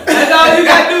 look, that's all you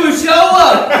gotta do is show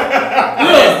up.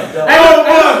 Look, hey,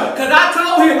 look, cause I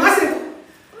told him, I said,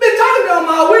 I've been talking to him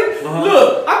all week.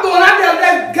 Look, I'm going out there,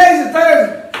 that case is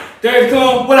Thursday. Thursday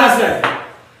come, what I say?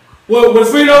 What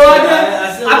Frito right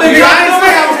there? I've been Nigga, I talking didn't to say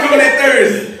I him. was coming that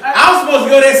Thursday. I was supposed to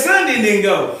go that Sunday and didn't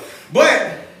go.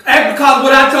 But And because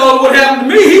what I told him what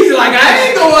happened to me, he's like, I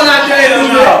ain't going out there to do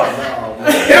that.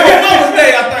 that was Mother's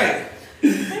Day, I think.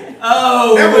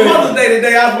 Oh, That was man. Mother's Day the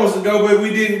day I was supposed to go, but we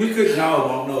didn't. We couldn't. No,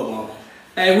 Mom.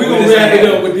 Hey, we Well, gonna this wrap it ain't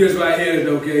up with this right here,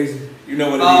 though, Casey. You know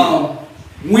what it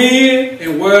is. When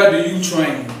and where do you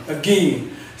train?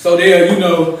 Again. So there, you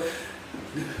know.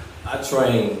 I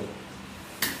train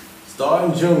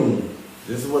starting June.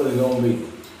 This is what it's gonna be.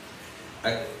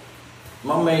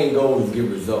 My main goal is to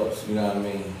get results. You know what I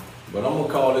mean? But I'm gonna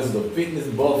call this the fitness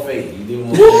buffet. You didn't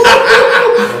want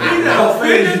to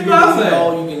Fitness buffet.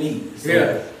 all you can eat. So,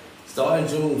 Yeah. starting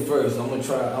June 1st, I'm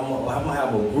gonna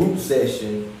have a group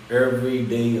session every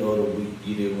day of the week.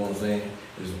 You did what I'm saying?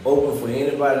 It's open for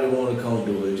anybody that want to come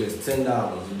do it. Just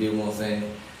 $10. You did what I'm saying?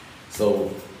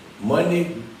 So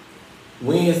Monday,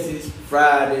 Wednesdays,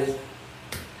 Fridays.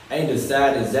 I ain't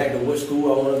decided exactly which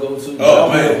school I want to go to. Oh,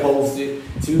 I'm man. gonna post it.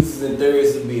 Tuesdays and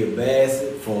Thursdays will be a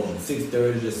Bassett from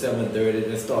 6:30 to 7:30.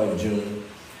 That's starting June.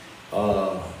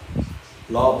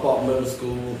 Law Park Middle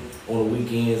School on the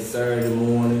weekends, Saturday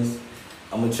mornings.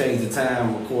 I'm gonna change the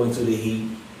time according to the heat.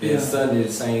 Yeah. And Sunday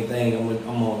the same thing. I'm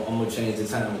gonna change the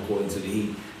time according to the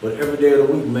heat. But every day of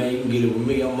the week, man, you can get it with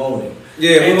me. I'm on it.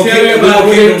 Yeah, And we're tell gonna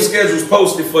everybody keep where- them schedules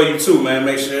posted for you too, man.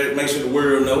 Make sure the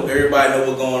world know. Everybody know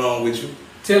what's going on with you.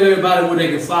 Tell everybody where they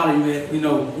can follow you at, you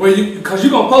know, where you, because you're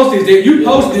going to post this day. You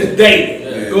post this daily.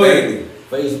 Yeah. Go ahead.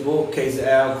 Facebook, Case of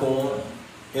Alcorn.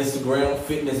 Instagram,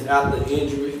 Fitness After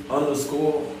Injury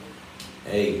 _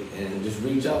 Hey, and just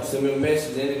reach out, send me a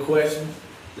message, any questions.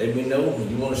 Let me know. When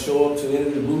you want to show up to any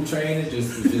of the group training,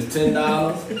 just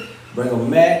 $10. Bring a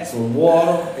mat, some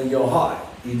water, and your heart.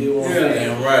 You did what I'm saying?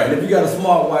 Damn right. And if you got a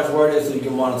smartwatch, wear that so you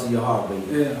can monitor your heartbeat.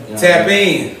 Yeah. You know what Tap I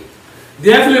mean? in.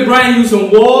 Definitely bring you some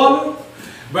water.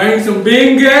 Bring some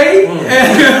Bengay.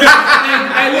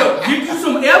 And look, get you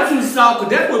some Epsom salt,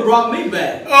 because that's what brought me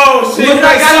back. Oh shit! Once I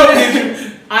Like got so, it, did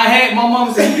you? I had my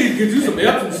mama say, you need to get you some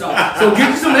Epsom salt. So get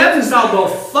you some Epsom salt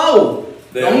before.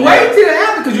 Don't wait till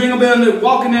after, because you ain't going to be able to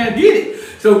walk in there and get it.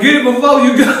 So get it before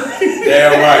you go.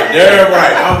 Damn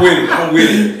right. I'm with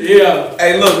it. Yeah.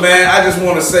 Hey, look, man. I just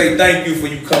want to say thank you for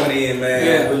you coming in, man.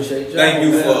 Yeah, appreciate y'all. Thank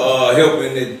you for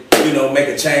helping it. you know, make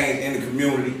a change in the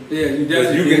community. Yeah, you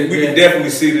definitely. We can definitely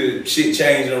see the shit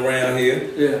changing around here.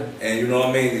 Yeah. And you know what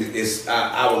I mean?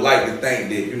 I would like to think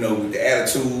that, you know, with the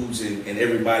attitudes and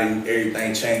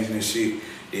everything changing and shit,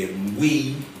 that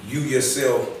you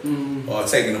yourself are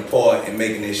taking a part and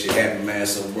making this shit happen, man.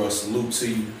 So, bro, salute to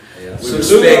you. Yeah. We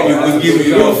respect you. We give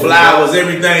you your flowers,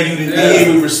 everything you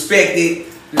did. We respect it.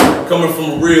 Coming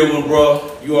from a real one,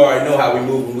 bro. You already know how we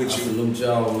moving with you. Salute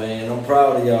y'all, man. I'm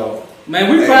proud of y'all. Man,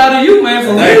 we proud of you, man,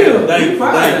 for real. Thank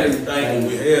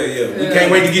you. Hell yeah. We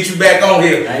can't wait to get you back on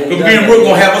here. Because me and Brooke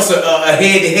gonna have us a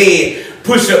head-to-head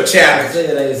push-up challenge. Say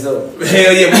it ain't so.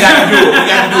 Hell yeah, we got to do it.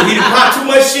 He done popped too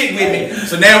much shit with me.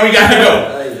 So now we got to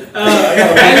go.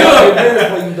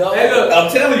 Hey, look. I'm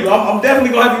telling you, I'm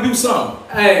definitely gonna have to do something.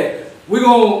 Hey, we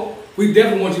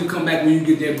definitely want you to come back when you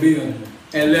get that bill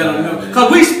and let them know. Cause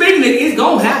we speaking it, it's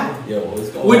gonna happen. Yeah, well, it's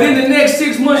gonna Within happen. the next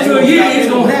 6 months to a year, it's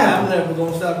gonna happen. I'm never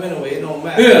gonna stop anyway. It don't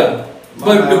matter. Yeah.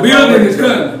 But the building is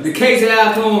coming. The case of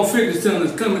Alcorn Fitness Center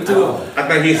is coming to us. I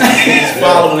think he's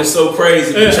following it so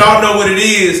crazy. But y'all know what it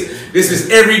is. This is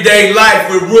Everyday Life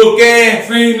with Rook and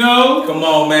Fino. Come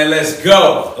on, man, let's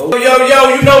go.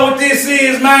 Yo, you know what this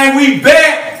is, man. We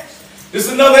back. This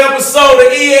is another episode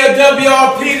of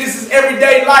ELWRP. This is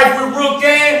Everyday Life with Rook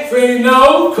and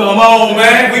Fino. Come on,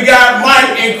 man. We got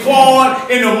Mike and Quan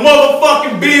in the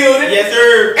motherfucking building. Yes,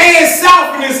 sir. And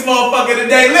South in this motherfucker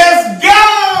today. Let's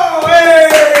go! Hey!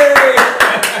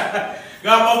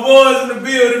 Got my boys in the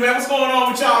building, man. What's going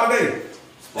on with y'all today?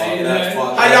 Hey, man.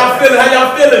 How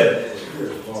y'all feeling?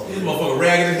 This motherfucker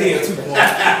ragged as hell, too.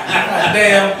 God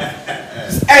damn.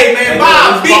 Hey, man,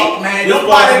 Bob Beat, man.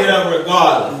 Nobody.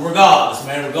 Regardless,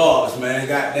 man.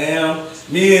 Goddamn.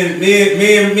 Me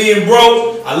and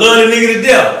bro, I love the nigga to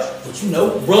death. But you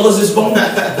know, brothers is gonna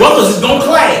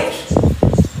clash.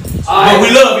 But we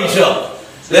love each other.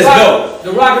 Let's go.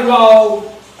 The Rock and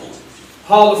Roll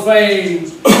Hall of Fame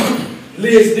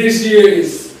list this year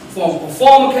is from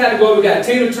performer category. We got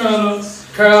Tina Turner,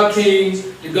 Carole King,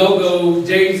 The Go-Go's,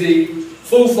 Jay-Z,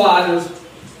 Foo Fighters,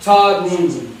 Todd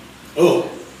Rundgren. Oh.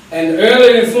 And the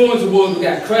early influence awards, we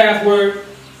got Kraftwerk,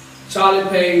 Charlie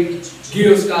Page,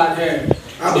 Gil Scott-Heron.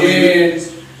 And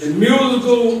the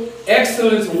musical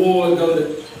excellence award go to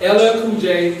LL Cool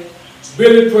J,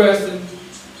 Billy Preston,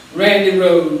 Randy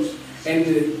Rhoads, and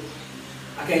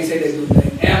I can't say that good name.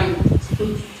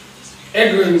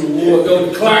 Edgar Award go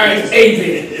to Clarence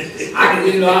Avett. I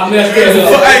messed that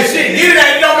up. Hey, shit, get it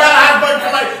out. It don't matter how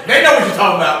fucking they know what you're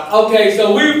talking about. Okay, so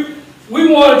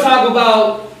we want to talk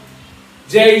about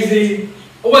Jay-Z.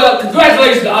 Well,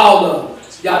 congratulations to all of them.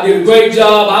 Y'all did a great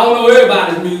job. I don't know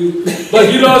everybody's music,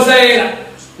 but you know what I'm saying?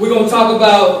 We're going to talk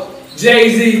about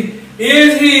Jay-Z.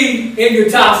 Is he in your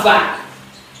top 5?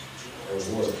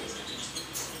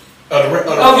 Of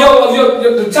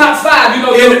the top 5, you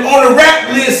know. On the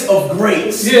rap list of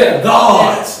greats. Yeah.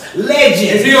 Gods. Legends.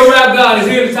 Is he a rap god? Is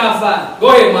he in the top 5? Go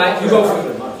ahead, Mike. You go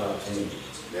first.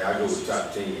 Yeah, I go with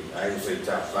top 10. I ain't say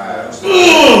top 5.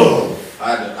 I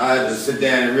had to sit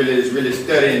down and really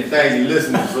study and think and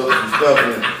listen to some stuff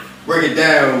and break it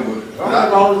down. But I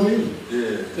like all the music.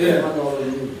 Yeah.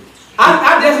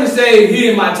 I definitely say he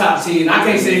in my top 10. I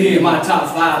can't say he in my top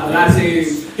 5, but I say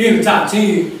he in the top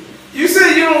 10. You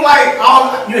said you don't like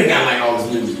all. You ain't gotta like all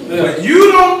this music. Yeah. But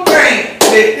you don't think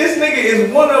that this nigga is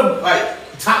one of like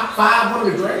top 5, one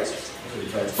of the greats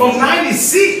from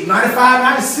 96, 95,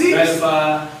 96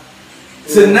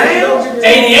 to now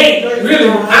 88. Really,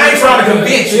 I ain't trying to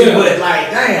convince you, but like,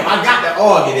 damn, I got to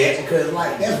argue that because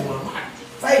like that's one of my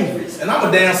favorites, and I'm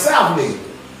a damn South nigga.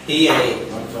 He ain't.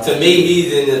 To me,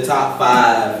 he's in the top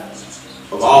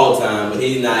 5 of all time, but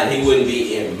he's not. He wouldn't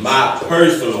be in my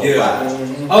personal 5.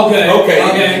 Okay.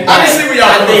 I didn't see where y'all.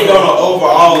 I think on an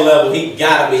overall level, he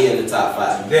gotta be in the top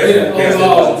 5. That's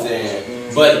what I'm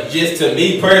saying. But just to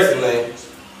me personally,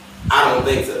 I don't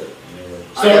think so.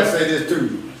 I gotta say this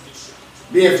too.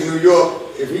 Being from New York,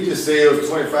 if he just sells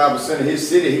 25% of his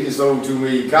city, he just sold 2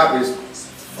 million copies.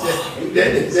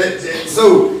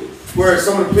 So, where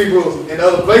some of the people in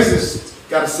other places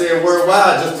got to sell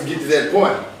worldwide just to get to that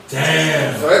point.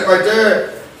 Damn. So that right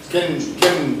there can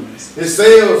his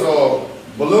sales or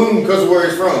balloon because of where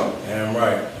he's from. Damn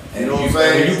right. You know what I'm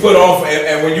saying? When you put on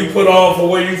when you put on for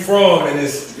where you from, and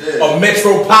it's a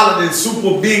metropolitan,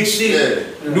 super big shit.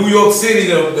 New York City,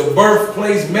 the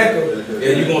birthplace Mecca.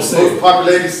 Yeah, you gonna say most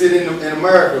populated city in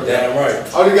America. Damn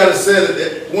right. All you gotta say is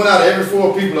that 1 out of every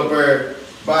 4 people up there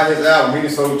buy his album. He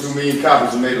sold 2 million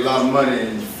copies and made a lot of money.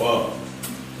 And fuck.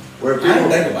 Where people, I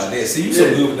didn't think about that. See, you so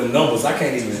good with them numbers. I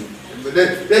can't even. But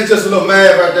that's just a little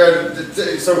math right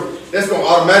there. So that's gonna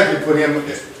automatically put him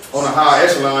on a high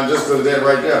echelon just because of that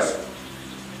right there.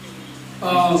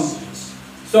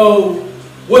 So,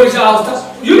 what is y'all's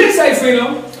top? You didn't say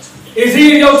Freedom. Is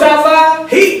he in your top 5?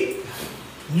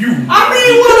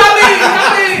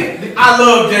 I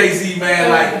love Jay-Z, man.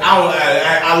 Like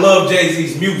I love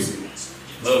Jay-Z's music.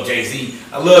 Love Jay-Z.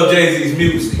 I love Jay-Z's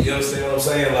music. You understand what I'm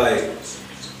saying? Like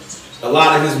a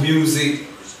lot of his music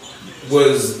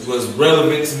was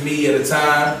relevant to me at the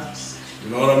time. You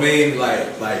know what I mean?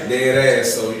 Like dead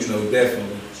ass. So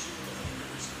definitely.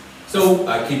 So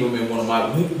I keep him in one of my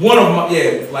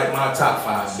like my top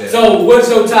 5. Definitely. So what's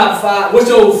your top 5? What's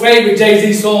your favorite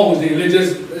Jay-Z songs? Then let's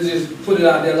just put it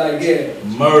out there like that.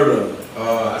 Murder.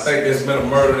 I think there's been a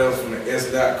murder that was from the S.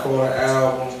 Carter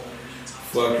album.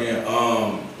 Fucking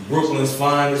Brooklyn's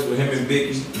Finest with him and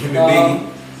Biggie.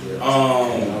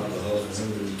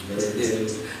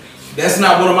 That's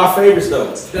not one of my favorites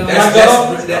though.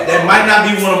 That might not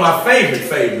be one of my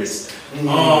favorites.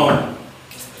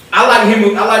 I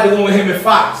like the one with him and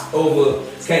Fox over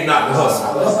Can't Knock the Hustle. I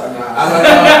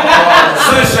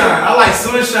like Sunshine. I like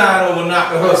Sunshine over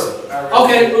Knock the Hustle.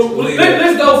 Okay,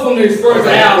 let's go from this first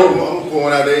album. I'm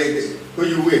going out there. Who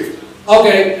you with?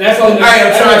 Okay, that's on the. I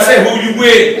am trying to say who you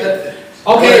with.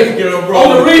 Okay,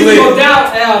 on the Reasonable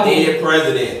Doubt album. Dead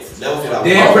Presidents. That was what I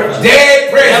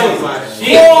Dead Presidents. That was my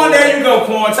shit. Quan, there you go,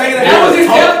 Quan. Take it out.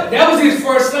 That was his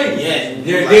first thing.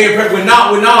 Yeah. Dead Presidents with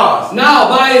Nas. No,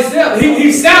 by himself.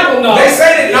 He sampled Nas. They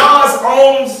say that Nas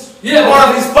owns part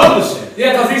of his publishing.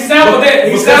 Yeah, because he sampled that.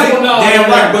 He sampled Nas. Damn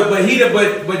right,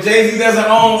 but Jay-Z doesn't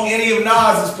own any of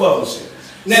Nas's publishing.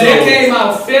 Now that came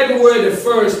out February the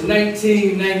 1st,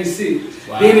 1996.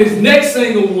 Wow. Then his next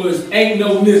single was Ain't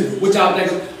No Nigga, which I think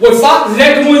was Fox. Is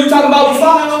that the one you talking about with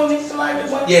Fox?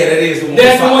 Yeah, that is the one.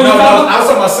 That's the one you talking about? I was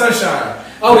talking about Sunshine.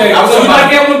 Okay, so you like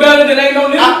that one better than Ain't No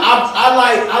Nigga?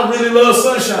 I really love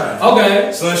Sunshine.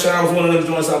 Okay. Sunshine was one of them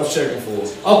joints I was checking for.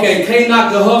 Okay, Can't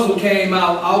Knock the Hustle came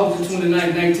out August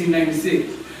 29th, 1996.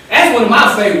 That's one of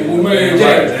my favorites with Mary J.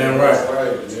 Damn right.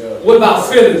 What about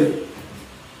Feeling It?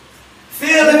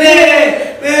 Feeling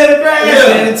it, feel the grass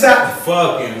in the top.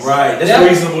 Fucking right. That's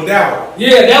Reasonable Doubt.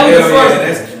 Yeah, that was the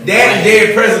first. That and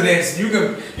Dead Presidents. You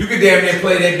can damn near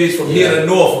play that bitch from here to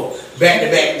Norfolk, back to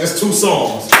back. That's 2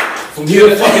 songs. From here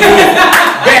to fucking Norfolk,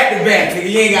 back to back. Nigga,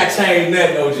 you ain't got to change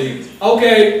nothing, OG.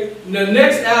 Okay, the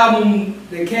next album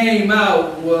that came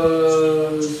out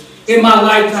was In My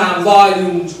Lifetime,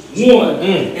 Volume 1,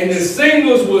 and the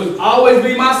singles was Always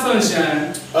Be My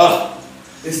Sunshine.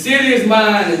 The City Is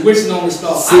Mine and Wishing on the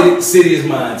Star. City Is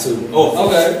Mine too. Oh,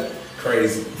 okay.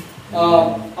 Crazy.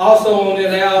 Also on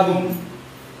that album,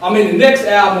 the next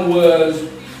album was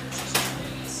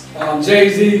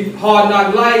Jay-Z, Hard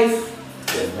Knock Life.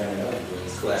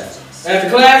 Classic. That's a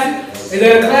classic? Is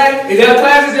that a classic? Is that a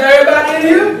classic to everybody in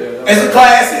here? It's a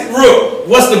classic. Rook,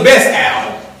 what's the best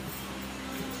album?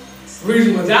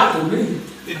 Reasonable Doubt to me.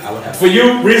 For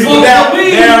you, Reasonable Doubt?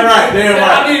 Damn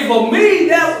right. For me,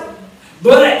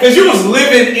 but because you was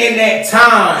living in that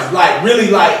time, like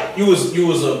really, like you was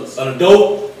an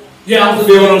adult. Yeah, I was.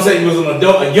 Feel what I'm saying? You was an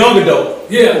adult, a young adult.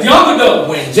 Yeah, young adult.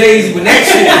 When that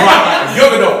shit dropped, like a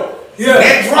young adult. Yeah.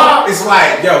 That drop, it's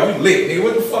like, yo, we lit, nigga.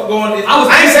 What the fuck going on?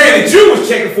 I ain't saying that you was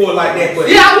checking for it like that, but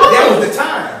yeah, I was. That was the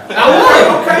time. I was.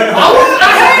 Okay. I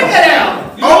had that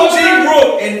album. OG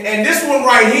Rook, and this one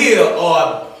right here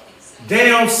are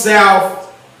down south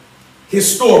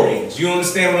historians. You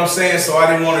understand what I'm saying? So I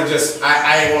didn't want to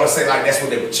I didn't want to say like that's what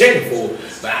they were checking for.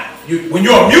 But when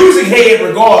you're a music head,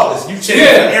 regardless, you check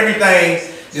for everything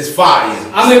that's fire.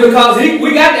 Because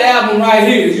we got the album right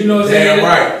here. You know what I'm saying? Damn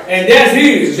right. And that's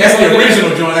his. That's the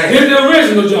original joint. Here's the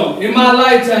original joint. In My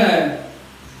Lifetime.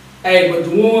 Hey, but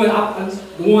the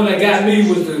one that got me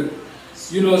was the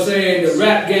the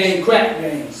rap game, crack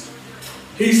game.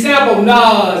 He sampled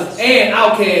Nas and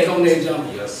Outkast on that jump.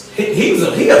 Yes.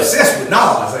 He obsessed with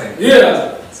Nas, ain't he?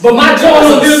 Yeah. But my joint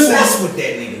on this one. Obsessed with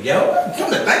that nigga, yo. Come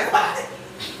to think about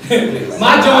it.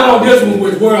 My joint on this one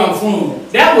was Where I'm From.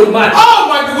 That was my. Oh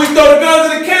my God, we throw the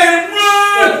guns in the cannon,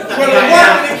 run! When the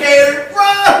work in the cannon,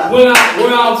 run!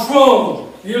 Where I'm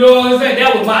from. You know what I'm saying?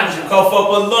 That was my joint. Cough up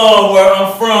along where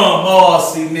I'm from. Oh,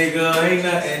 see, nigga, ain't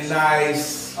nothing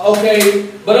nice. Okay,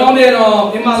 but on that,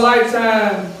 In My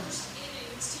Lifetime.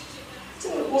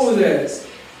 What was that?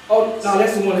 Oh, no,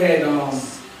 that's the one that had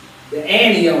the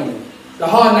Annie on it. The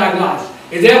Hard Knock Life.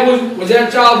 Was that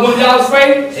one of y'all's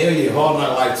favorite? Hell yeah, Hard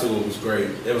Knock Life 2 was great.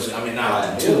 It was, not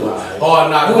like 2.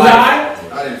 Hard Knock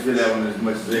Life. I didn't feel that one as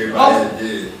much as everybody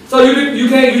did. So you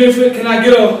didn't feel, can I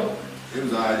get a? It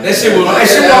was alright. That shit was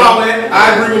all man.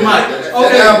 I agree with Mike. That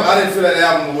album, I didn't feel that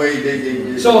album the way they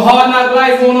did. So Hard Knock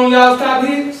Life one on y'all's top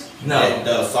hits? No,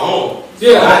 the song.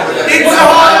 Yeah. It's a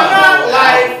Hard Knock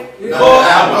Life.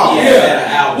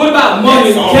 Yeah. What about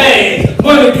Money Cash?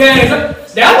 Money Cash.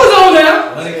 That was on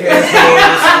there. Money Cash.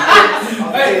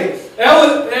 Hey,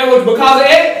 that was because of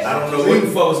X. I don't know what the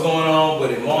fuck was going on,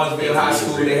 but in Martinsville High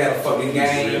School, they had a fucking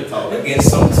game against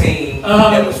some team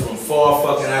that was from far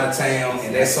fucking out of town,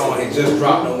 and that song had just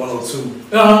dropped on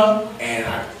 102. And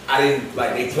I didn't,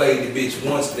 like, they played the bitch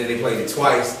once, then they played it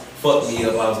twice. Fucked me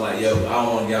up. I was like, yo, I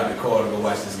don't want to get out the car to go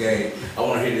watch this game. I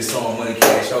want to hear this song, Money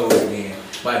Cash Hoes again,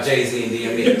 by Jay-Z and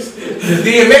DMX.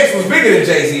 DMX was bigger than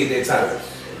Jay-Z at that time.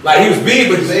 Like, he was big,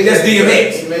 but that's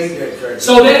DMX.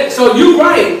 So you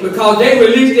right, because they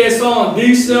released that song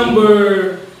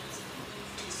December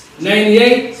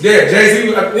 98. Yeah,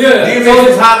 Jay-Z, DMX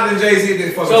was hotter than Jay-Z at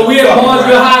that fucking. So we at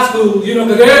Martinsville High School, you know,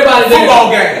 because everybody there. Football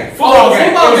game. Football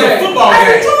game.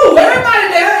 That's true. Everybody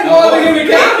there ain't going to Henry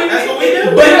County. That's what we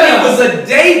do. But it was a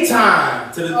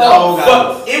daytime To the dog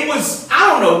house. It was, I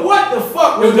don't know what the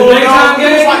fuck was It was going a daytime on. It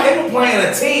was game? like they were playing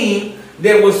a team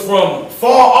that was from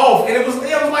far off, and it was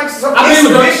like some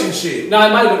exhibition shit. No,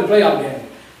 it might have been a playoff game.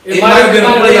 It might have been a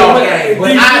playoff game,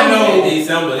 but I know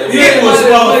December. it was.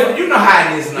 You know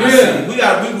how it is in our city.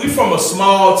 We from a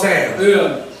small town.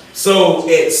 Yeah. So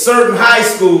at certain high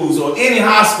schools or any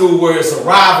high school where it's a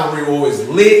rivalry or it's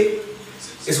lit,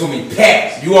 it's gonna be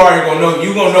packed. You already gonna know.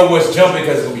 You gonna know what's jumping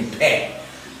because it's gonna be packed.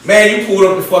 Man, you pulled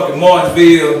up to fucking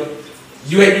Martinsville.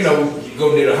 You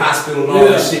go near the hospital and all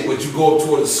that shit, but you go up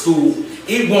toward the school.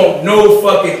 It won't no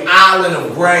fucking island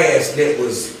of grass that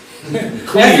was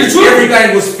clear.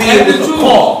 Everything was filled with a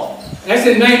car. That's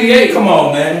in 98. Come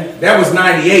on, man. That was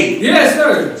 98. Yes,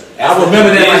 sir. I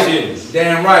remember that like,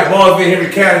 damn right. Martinsville,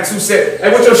 Henry County, 27.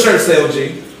 Hey, what's your shirt sale,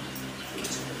 G?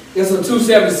 It's a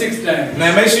 276 thing.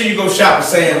 Man, make sure you go shop at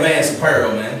Sam Vance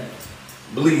Apparel, man.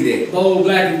 Believe that. Bold,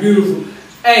 black, and beautiful.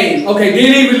 Hey, okay,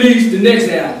 then he released the next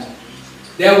album.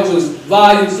 That was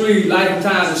Volume 3, Life and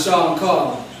Times of Sean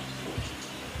Carter.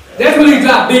 That's when he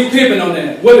dropped Big Pimpin' on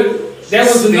that. That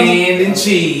was the Spin and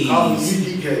cheese.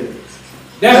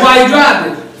 That's why he dropped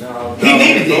it. He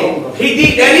needed that. He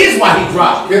did. That is why he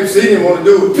dropped it. Pimp C didn't want to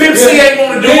do it. Pimp C ain't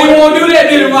want to do They it. didn't want to do that,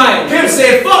 did it right? Pimp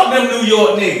said, fuck them New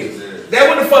York niggas. That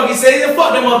what the fuck he said. He said,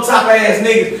 fuck them up top ass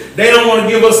niggas. They don't want to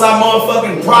give us our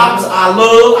motherfucking props, our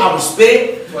love, our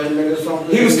respect.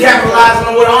 He was capitalizing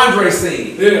on what Andre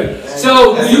said. Yeah.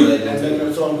 So With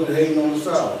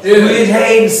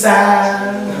hating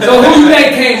side. So who you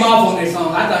think came off on that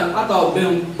song? I thought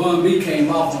Bun B came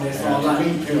off on that song. Like,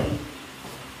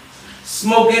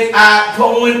 Smoking out,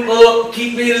 pouring up,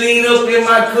 keep it lean up in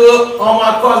my cup. All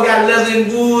my cars got leather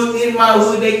and wood in my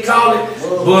hood, they call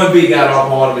it. Bun B got off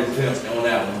part of his pimp on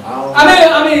that one.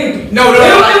 I mean, No,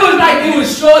 it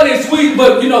was short and sweet,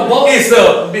 but you know, both. It's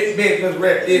a big cause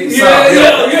rap. It's Yeah. I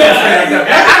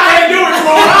can't do it,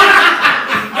 bro.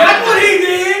 That's what he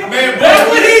did. Man, That's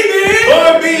what he did.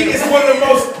 Bun B is one of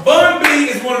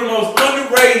the most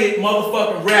underrated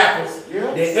motherfucking rappers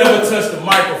that ever touched the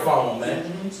microphone, man.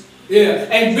 Yeah,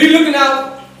 and be looking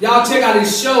out. Y'all check out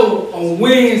his show on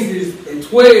Wednesdays at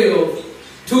 12.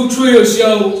 2 Trill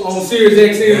show on Sirius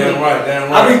XM. Damn right.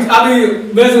 I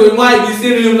be messing with Mike, be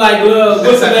sending him like,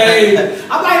 what's the name?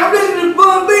 I'm listening to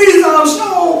Bun B's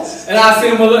show. And I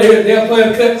send him a little, they'll play a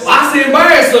cut. I send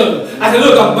Barry something. I said,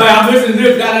 look, I'm listening to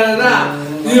this, da.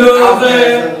 You know what I'm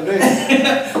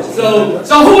saying?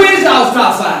 So who is y'all's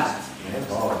top 5?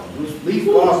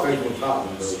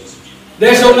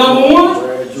 That's your number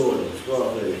 1?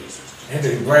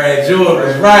 Brad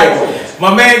Jordan, right.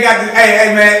 My man got the,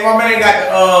 my man got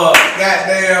the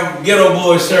goddamn Ghetto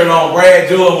Boy shirt on. Brad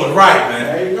Jordan was right,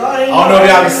 man. I don't know if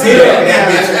y'all can see that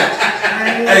bitch.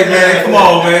 Hey man, come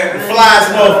on, man. The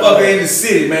flyest motherfucker in the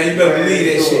city, man. You better believe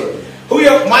that shit.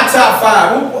 My top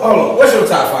 5? Hold on. What's your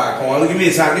top 5, Quan? Give me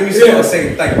a second to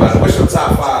think about it. What's your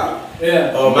top 5?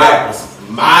 Yeah.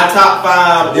 My top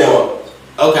 5. Yeah.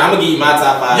 Okay, I'm gonna give you my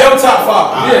top 5. Your top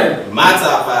 5. Yeah. My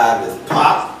top 5 is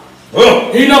Pop.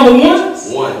 He number 1?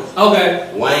 1.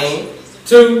 Okay. Wayne.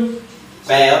 2.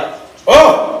 Fab.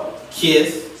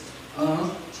 Kiss.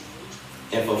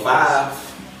 And for 5,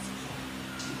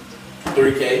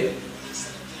 3K.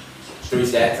 3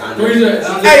 stacks.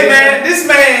 Hey man, this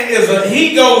man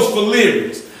he goes for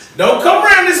lyrics. Don't come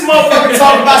around this motherfucker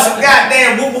talking about some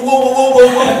goddamn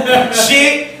woo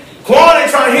shit. Quan ain't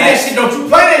trying to hear that shit. Don't you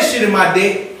play that shit in my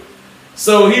dick.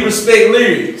 So he respect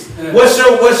lyrics. Yeah. What's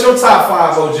your top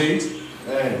 5, OG?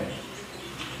 Dang.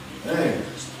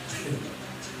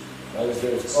 Like I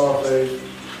said,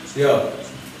 Scarface. Yeah.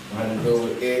 I had to go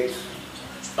with X.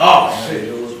 Oh shit. I had to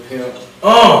go with Pimp. I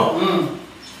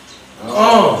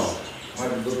had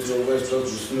to go to the West Coast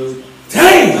with Snoop.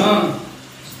 Damn.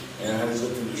 And I had to go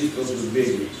to the East Coast with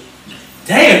Biggie.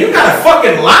 Damn, you got a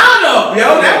fucking line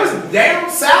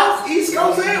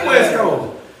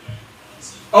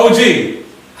OG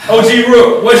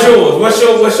Rook, what's yours? What's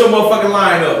your motherfucking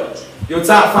lineup? Your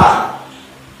top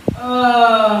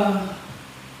 5.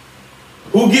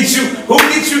 Who gets you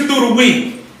through the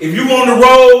week? If you on the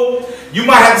road, you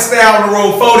might have to stay out on the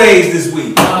road 4 days this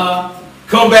week.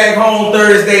 Come back home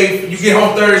Thursday. You get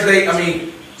home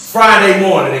Friday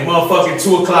morning at motherfucking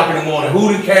 2 o'clock in the morning.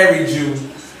 Who done carried you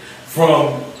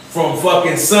from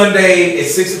fucking Sunday at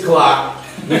 6 o'clock,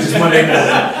 which is Monday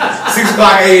morning, 6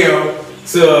 o'clock a.m.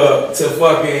 to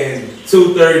fucking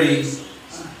 2:30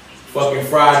 fucking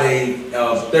Friday,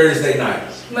 Thursday night?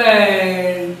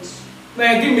 Man,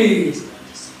 give me,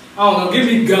 I don't know, give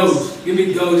me Ghost. Give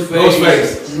me Ghostface.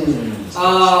 Ghostface.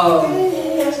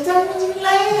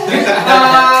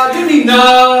 Give me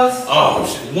Nas. Oh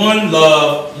shit. One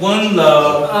love.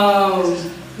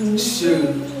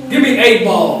 Shoot. Give me 8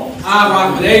 Ball. I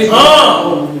rock with 8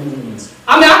 Ball.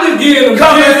 I'm just giving them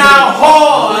coming out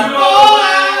hard. You know?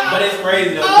 But it's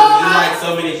crazy though, because it's like so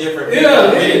many different people. Yeah,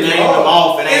 We didn't name them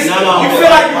off, and ain't none of them. You feel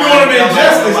like you're doing them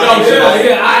injustice, don't you?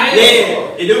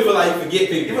 Yeah, it do feel like you forget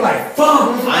people. You be like,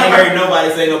 fuck. I ain't heard nobody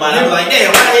say nobody. I be like,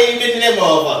 damn, why the hell you mention that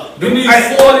motherfucker? Give me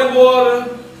 40 Water.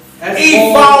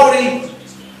 E40.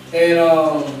 And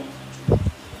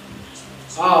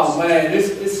oh man, this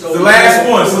is so. The last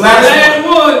one. My last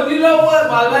one. You know what?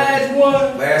 My last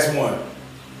one. Last one.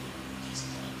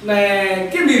 Man,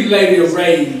 give me Lady of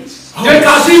Rage. Just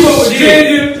cause she was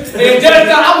Virginia, and just cause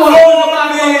I want to hold my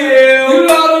video. You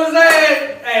know what I'm saying?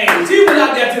 Hey, she was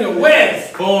out there to the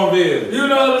west. Cornville. You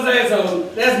know what I'm saying? So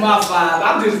that's my 5.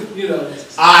 I'm just,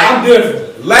 Alright. I'm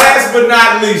different. Last but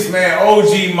not least, man,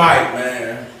 OG Mike,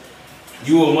 man.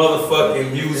 You a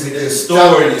motherfucking music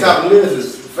historian. Top of the list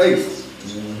is Face.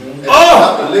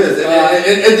 Top of the list.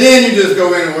 And then you just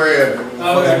go anywhere.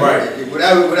 Okay. Right.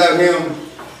 Without him,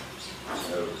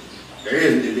 there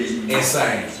is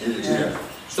insane. Yeah.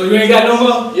 So you ain't got no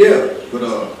more? Yeah. But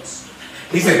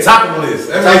he said top of the list.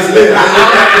 That's top of the list.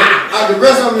 The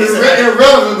rest of them is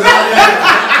irrelevant.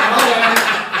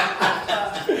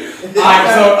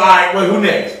 Alright, well, who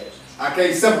next? I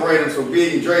can't separate them, so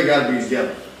Big and Dre gotta be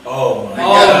together. Oh my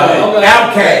God.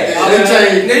 Outkast. They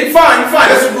changed. Yeah, you fine.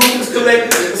 That's a group. It's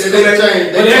collective. They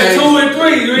changed. But that's 2 and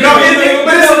 3. No,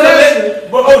 but it's a collective.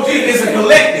 But OG is a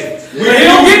collective. He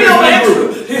don't get no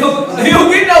extra. He don't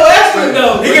get no extra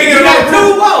though. He can't get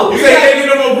no more. You say he can't get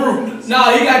no more group.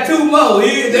 No, he got 2 more.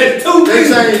 There's 2 people.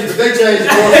 They changed.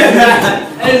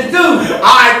 There's 2.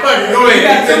 Alright, fuck it. Go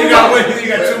ahead. You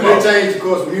got 2 more. They changed the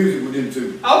course of music with them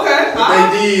 2. Okay. But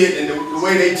they did, and the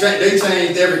way they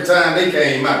changed every time they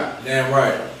came out. Damn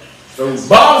right. So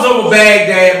Bombs Over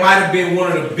Baghdad might have been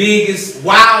one of the biggest,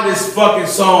 wildest fucking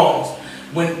songs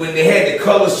when they had the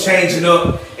colors changing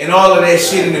up and all of that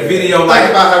shit in the video. Think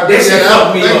about how different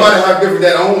how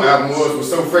that own album was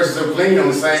so fresh and so clean on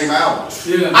the same album.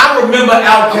 Yeah. I remember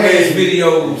Outkast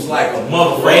videos like a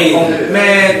motherfucker.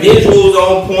 Man, visuals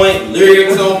on point,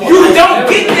 lyrics on point. You don't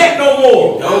get that no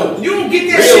more. No. You don't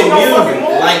get that Real shit no music. fucking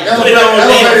more. Like, That's put it on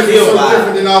elevators that was feel so vibe.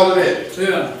 different than all of that.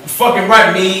 Yeah. Fucking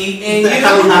right, me. And you You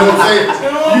know what I'm saying?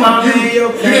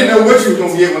 know, You didn't know what you was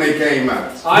gonna get when they came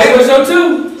out. Alright, what's your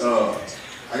 2?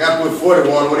 I got to put 40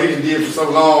 Water, what he just did for so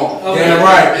long. Okay. Damn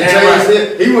right. They changed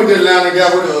it. He went to Atlanta and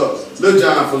got with Lil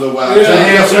Jon for a little while.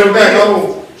 Yeah. Changed it back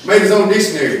home, made his own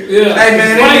dictionary. Yeah. Hey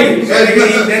man, that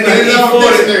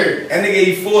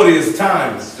nigga E40 is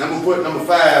timeless. And I'm gonna put number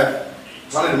 5,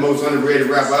 probably the most underrated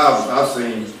rapper album I've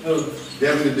seen.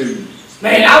 Definitely the Dude.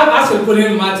 Man, I should put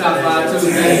him in my top 5 too.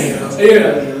 Man.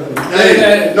 Yeah.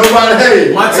 Hey, nobody,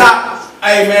 hey. My top,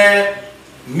 hey man,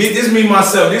 this is me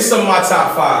myself. This is some of my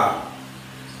top 5.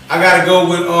 I gotta go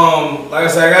with like I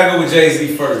said, I gotta go with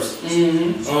Jay-Z first.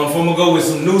 If I'm gonna go with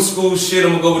some new school shit,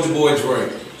 I'm gonna go with the boy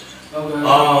Drake. Okay.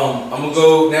 I'm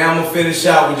gonna finish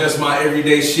out with just my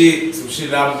everyday shit, some shit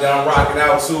that I'm rocking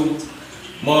out to.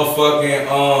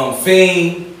 Motherfucking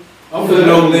Fiend, Okay.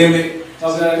 No Limit.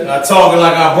 Okay. I talk it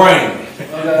like I brain.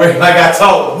 Okay. Like I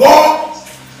talk. Walk.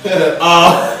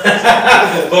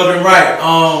 Fucking right.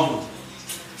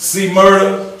 See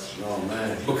Murder. Oh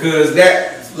man. Because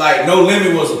that, like, No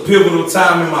Limit was a pivotal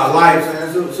time in my life.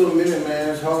 So minute,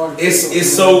 man, it's hard.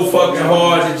 It's so fucking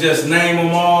hard to just name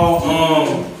them all.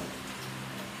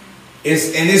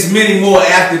 It's many more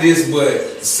after this,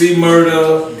 but See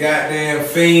Murder, goddamn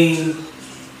Fiend.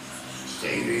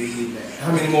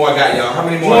 How many more I got, y'all? How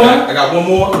many more I got? I got one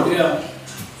more? Yeah.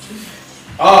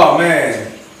 Oh man.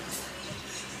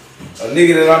 A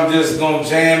nigga that I'm just gonna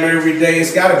jam every day,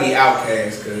 it's gotta be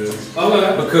Outkast,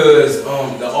 because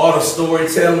the art of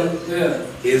storytelling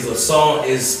is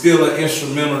still an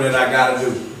instrumental that I gotta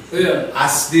do. Yeah. I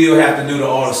still have to do the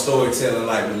art of storytelling,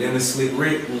 like with Lemon Slick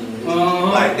Rick.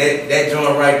 Like that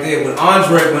joint right there. When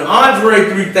Andre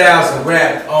 3000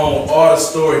 rapped on art of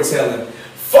storytelling,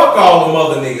 fuck all them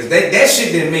other niggas. That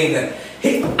shit didn't mean that.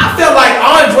 I felt like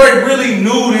Andre really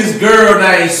knew this girl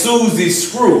named Susie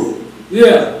Screw.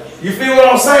 Yeah. You feel what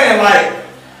I'm saying? Like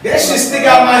that shit stick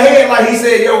out my head. Like he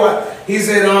said, he was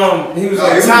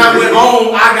like, time went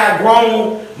on, I got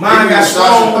grown, mine got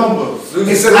strong.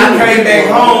 He said I came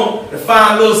back home to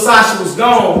find little Sasha was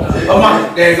gone.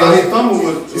 There you go. His thumb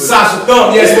was Sasha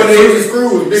Thumb. Yes, what it is.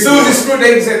 Susie Screw.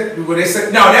 They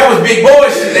said no, that was big boy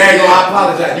shit. There you go. I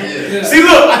apologize. Yeah. See,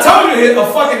 look, I told you a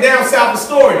fucking down south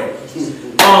historian.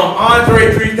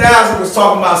 Andre 3000 was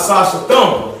talking about Sasha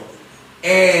Thumb,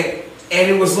 and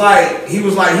it was like he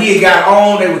had got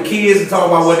on. They were kids and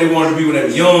talking about what they wanted to be when they were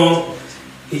young.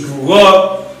 He grew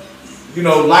up. You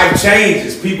know, life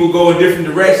changes. People go in different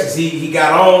directions. He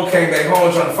got on, came back home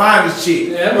trying to find his chick.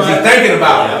 Yeah, He thinking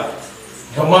about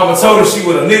her. Her mama told her she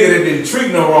was a nigga that didn't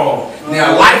treat her wrong.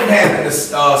 Now life happened to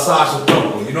Sasha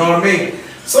Thumble. You know what I mean?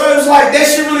 So it was like that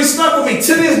shit really stuck with me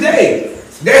to this day.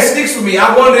 That sticks with me.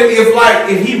 I wonder if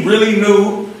he really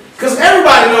knew, because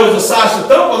everybody knows a Sasha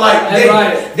Thumble, like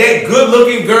that good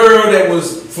looking girl that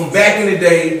was from back in the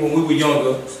day when we were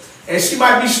younger. And she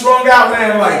might be strung out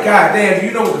now, like, God damn, do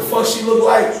you know what the fuck she looked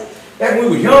like back when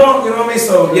we were young? You know what I mean?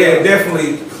 So, yeah,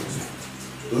 definitely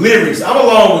lyrics. I'm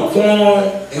along with Quan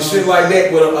and shit like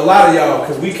that with a lot of y'all,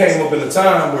 because we came up in a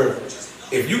time where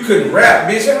if you couldn't rap,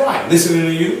 bitch, ain't right listening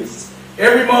to you.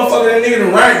 Every motherfucker that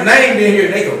nigga right named in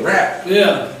here, they can rap.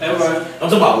 Yeah, that's right. I'm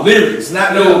talking about lyrics,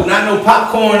 not no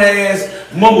popcorn ass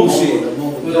mumble shit.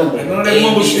 None of that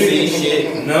mumble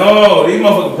shit. No, these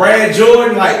motherfuckers, Brad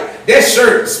Jordan, like, that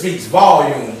shirt speaks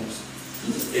volumes.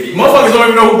 Motherfuckers don't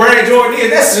even know who Brad Jordan is.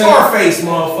 That's Scarface,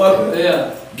 motherfucker.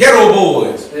 Yeah. Ghetto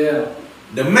Boys. Yeah.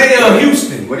 The mayor of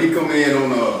Houston. When he come in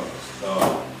on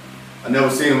I never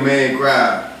seen a man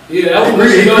cry. Yeah, that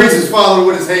he greets his father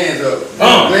with his hands up.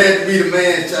 Glad to be the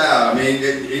man's child. I mean,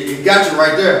 it got you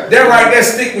right there. That right there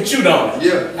stick with you, don't it?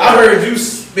 Yeah. I heard you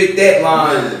spit that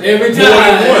line every more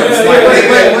time. than once.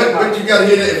 But you gotta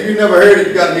hear that. If you never heard it,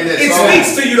 you gotta hear that It song.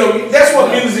 speaks to you though. That's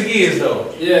what music is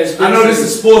though. Yeah, I know this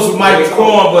is sports with Michael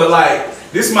Corn, but like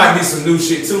this might be some new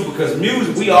shit too, because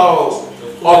music, we all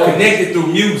are connected through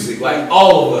music, like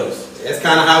all of us. That's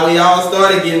kind of how we all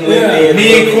started getting with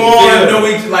Me and Quan know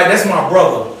each, like that's my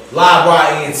brother. Live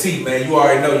by ENT, man. You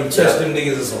already know, you touch them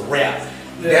niggas, it's a rap.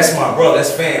 That's my brother,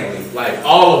 that's family. Like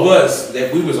all of us,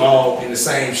 that we was all in the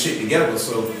same shit together.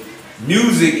 So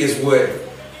music is what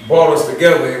brought us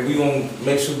together, and we gonna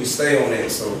make sure we stay on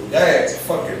that. So that's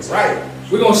fucking right.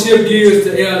 We're gonna shift gears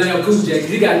to LL Cool J, because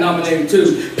he got nominated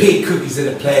too. Pink cookies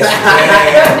in a plastic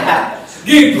bag.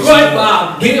 Getting crushed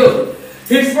by Bill.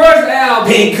 His first album.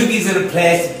 Pink cookies in a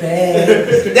plastic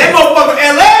bag. That motherfucker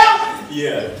LL?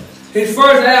 Yeah. His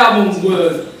first album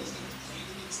was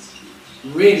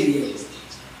Radio.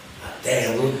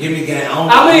 Damn, bro, give me that.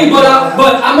 I mean, but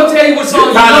I'm gonna tell you what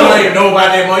song you probably don't even know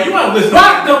about that, man. You might listen.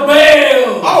 Rock the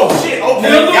Bell. Oh shit.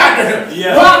 Okay. Got to.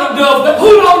 Yeah. Rock the Bell.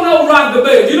 Who don't know Rock the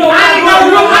Bell? You know I ain't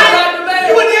know Rock the Bell.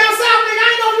 You were down south, nigga.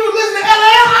 I ain't know you was listening to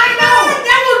LL. I ain't know.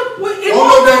 That was. It Don't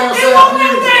go down south.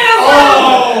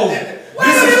 Oh.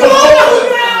 This is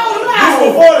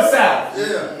before the South.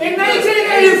 Yeah. In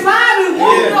 1985, it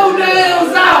won't go down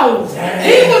south.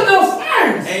 He was the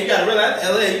first. And you gotta realize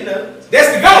LA, you know. That's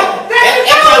the goat.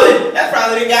 That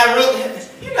probably the guy wrote,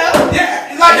 you know.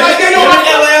 Yeah. Like they know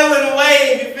LL in a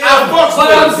way. But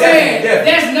I'm saying,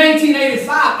 that's 1985.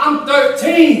 I'm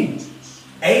 13.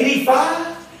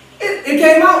 85? It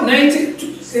came out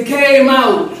It came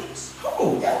out.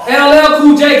 Oh, LL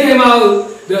Cool J came out.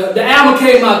 The album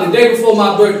came out the day before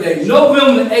my birthday,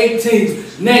 November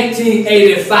 18th,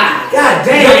 1985. God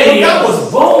damn, I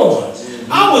was born.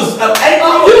 I was a baby.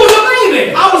 You was a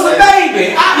baby. I was a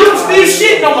baby. You was still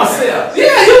shitting on myself.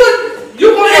 Yeah, you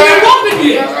weren't even walking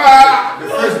yet. The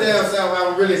first Down South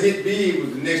album really hit big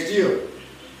was the next year.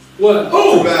 What?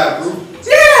 Who? Survive, bro.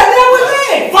 Yeah, that was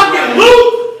it. Fucking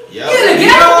Luke. Yeah, the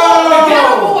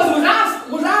Ghetto Boys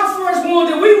was our first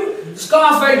one that we.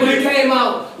 Scarface, when it came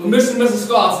out with Mr. and Mrs.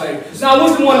 Scarface. Now,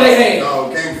 what's the one they had?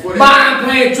 No, came before that. Mind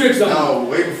Playing Tricks on. No,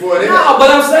 way before that. No, but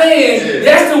I'm saying,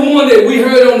 that's the one that we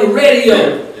heard on the radio.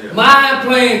 Yeah. Mind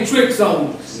Playing Tricks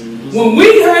on. When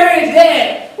we heard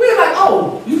that, we were like,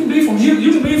 oh, you can be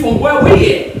from where we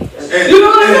at. You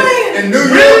know what I'm saying? And New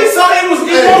York. Really? So it was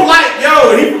like,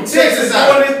 yo, he from Texas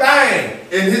doing his thing.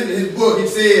 In his book, he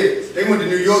said they went to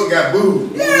New York and got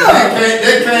booed. Yeah.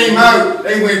 They came out,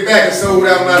 they went back and sold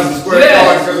out Madison Square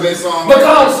Garden because of that song.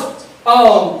 Because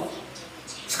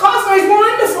Scarface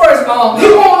wasn't in the first he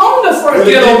wasn't on the first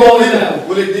Ghetto Boys album.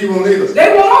 What did D1 either? They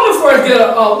weren't on the first Ghetto.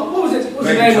 What was it? What's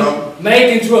the name?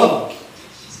 Making Trouble.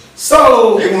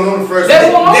 So They weren't on the first. They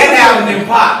weren't on that the album didn't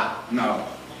pop. No.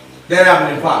 That album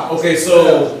didn't pop. Okay,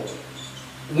 so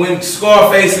when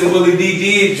Scarface and Willie D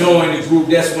did join the group,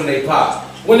 that's when they popped.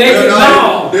 When they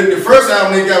No, did the first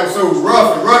album they got was so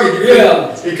rough and rugged,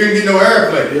 you couldn't get no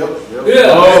airplay.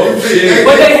 Yeah. Oh, shit.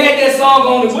 But they had that song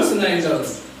on the, what's the name of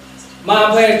it?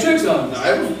 Mind Playing Tricks on it. No,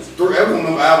 that was on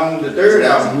the album, the third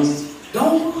album.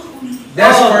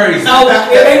 That's crazy. No,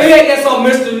 they had that song,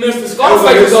 Mr.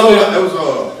 Scarface was on there.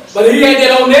 But he had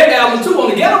that on that album too, on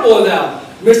the Ghetto Boys album.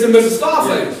 Mr.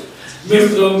 Scarface.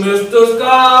 Mr.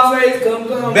 Scarface, come.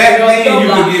 Back then you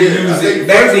could get music.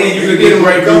 Back then you could get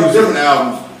right music. Different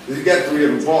albums. He got 3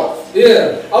 different parts.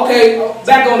 Yeah. Okay.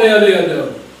 Back on there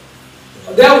though.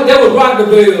 That was Rock the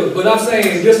Bells, but I'm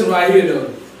saying this one right here though.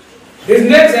 His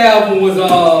next album was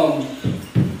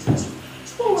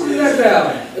what was his next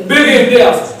album? Big and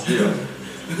Death.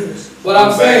 But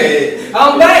I'm saying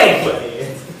I'm bad.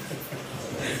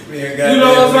 You know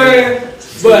what I'm saying?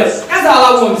 But that's all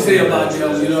I want to say about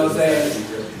them, you know what I'm saying?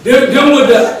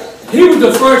 He was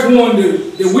the first one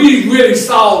that we really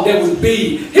saw that was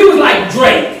big. He was like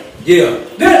Drake. Yeah.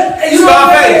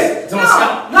 Scarface. No,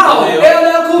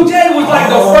 LL Cool J was like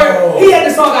the first. He had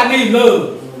the song I Need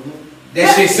Love.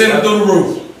 That shit sent him through the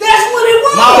roof. That's what it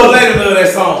was. My old lady loved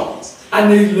that song. I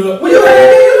Need Love. When you heard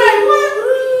it, you like what?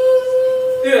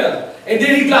 Yeah. And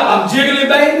then he got I'm Jiggling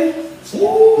Baby.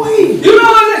 Ooh, you know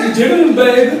what I'm saying? Jiggling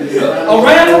Baby.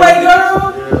 Around the Way Girl.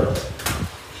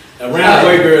 Around the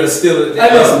Way Girl is still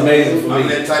that's amazing for me. I'm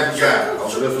that type of guy.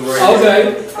 Okay.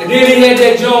 And then he had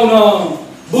that Joan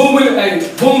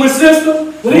Booming Sister.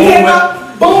 When he came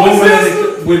out, Booming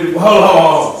Sister. Hold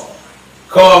on.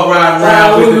 Car riding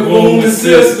around with the booming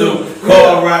system.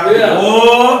 Car riding.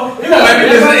 Oh, you know, maybe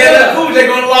listen to LL Cool J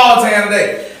going to Lawtown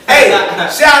today. Hey,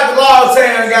 shout out to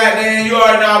Lawtown, goddamn. You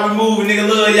already know we moving, nigga.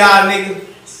 Love y'all, nigga.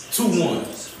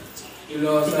 2-1. You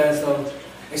know what I'm saying? So,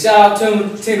 and shout out to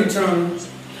Tina Turner.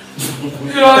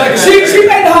 You know what I'm saying? She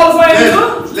made the Hall of Fame, too.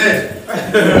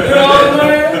 You know what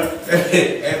I'm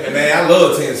saying? Man, I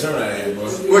love Tina Turner, bro.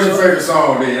 What's your favorite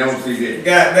song, then? I don't see that.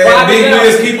 Goddamn, Big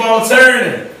Wheels keep on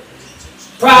turning.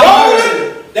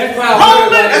 Rolling. That's proud.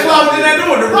 Rolling. That's why I was in there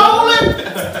doing the rolling.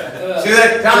 She's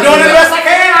like, I'm doing it the best I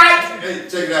can, right? Hey,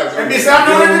 check it out. That bitch said, I'm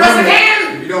doing it the best I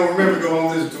can. If you don't remember, go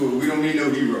home and listen to it. We don't need no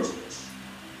hero.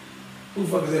 Who the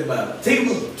fuck is that about?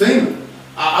 Tina.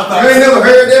 I thought You ain't never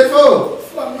heard that before.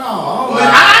 Fuck no.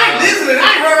 I ain't listening. I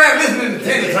ain't running around listening to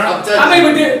Tina Turner. I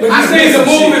mean, but you see the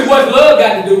movie, what love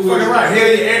got to do with it? Right. Hell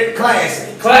yeah,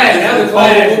 classic. That was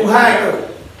classic.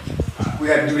 We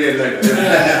had to do that later.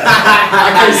 I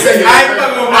can't sing it. I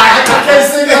can't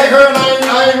sing like her, and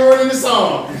I ain't running the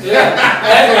song. Yeah,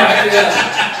 that's right. Yeah.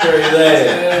 Crazy.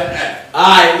 Yeah. All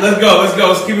right, let's go.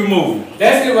 Let's keep it moving.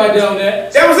 That's it right there on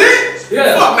that. That was it?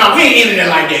 Yeah. Fuck no, we ain't ending it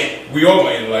like that. We all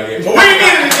gonna end it like that. But we ain't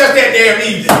ending it just that damn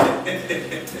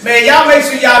easy. Man, y'all make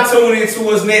sure y'all tune in to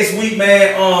us next week,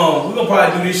 man. We're gonna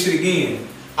probably do this shit again.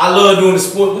 I love doing the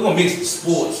sport. We're gonna mix the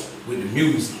sports with the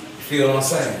music. You feel what I'm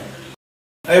saying?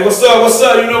 Hey, what's up? What's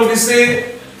up? You know what this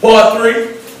is? Part 3.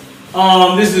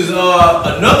 This is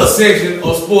another section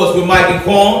of sports with Mike and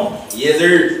Quan. Yes,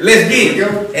 sir. Let's get it.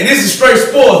 And this is straight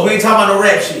sports. We ain't talking about no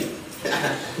rap shit.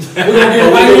 We're gonna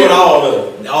get right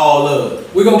into all of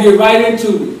it. We're gonna get right into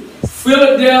it.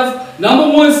 Philadelphia,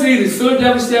 #1 seed is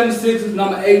Philadelphia 76ers,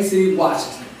 #8 seed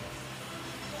Washington.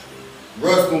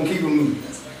 Russ gonna keep them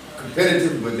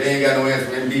competitive, but they ain't got no answer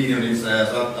for Embiid on this side.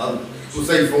 So I'm gonna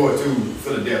say 4-2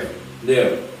 Philadelphia. Yeah.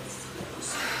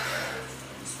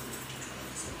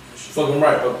 Fucking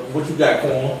right. What you got,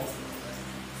 Quan?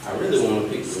 I really want to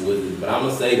pick the Wizards, but I'm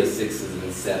going to say the Sixers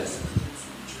and 7.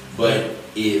 But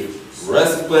if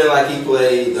Russ is playing like he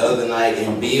played the other night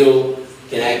and Bill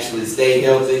can actually stay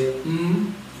healthy,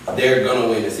 they're going to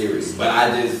win the series. But I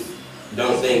just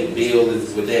don't think Bill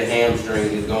is, with that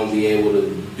hamstring, is going to be able to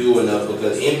do enough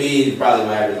because Embiid is probably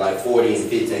going to average like 40 and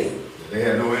 15. They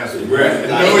have no answer. Right.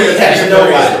 Like,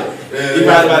 nobody. He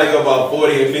probably about to go about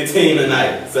 40 and 15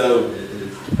 tonight. So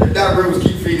if Doc Rivers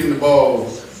keep feeding the ball,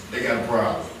 they got a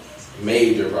problem.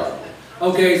 Major problem.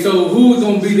 Okay, so who's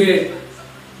gonna be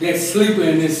that sleeper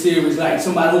in this series? Like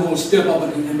somebody who's gonna step up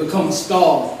and become a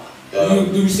star? Do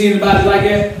you see anybody like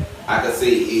that? I could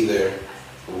see either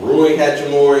Rui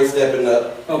Hachimura stepping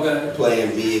up,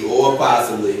 playing big, or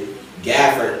possibly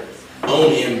Gafford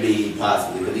on Embiid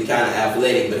possibly, because he's kind of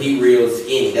athletic, but he real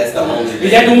skinny. That's the only thing.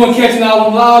 Is that the one catching all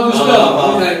them lobs and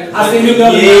stuff? Okay. I seen him the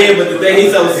other night. Yeah, but the thing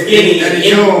he's so skinny. And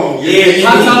he's young. Yeah.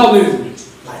 How tall is he?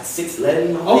 Like 6'5",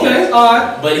 6'11". Okay, all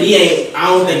right. But he ain't. I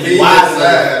don't think He he wide is enough.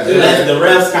 size, Unless the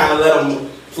refs kind of let him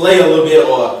play a little bit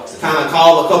or kind of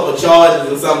call a couple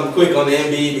charges or something quick on the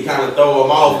Embiid to kind of throw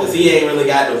him off because he ain't really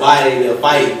got the body to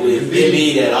fight with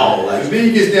Embiid at all. Like, if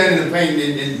he gets down in the paint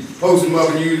and post him up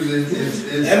and use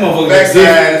his That motherfucker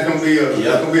backside, it's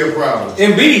gonna be a problem.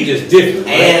 Embiid just different.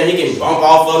 and he can bump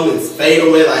off of him and fade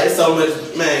away. Like, it's so much,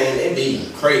 man.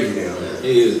 Embiid crazy down there.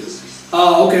 He is.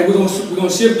 Okay, we're gonna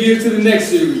shift gears to the next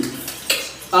series.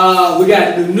 We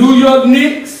got the New York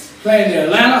Knicks playing the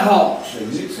Atlanta Hawks,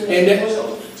 and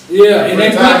and they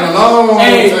talking a long time.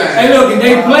 Hey, look, and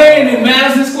they playing in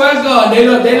Madison Square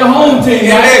Garden. They the home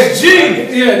team. MSG.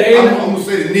 Yeah, I'm gonna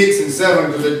say the Knicks in 7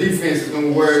 because the defense is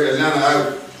gonna wear Atlanta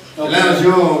out. Atlanta's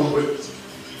young, but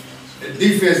the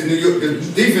defense, New York, the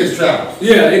defense travels.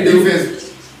 Yeah, they do.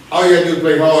 Defense, all you have to do is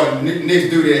play hard, and Knicks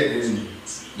do that. And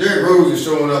Derrick Rose is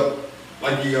showing up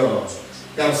like he got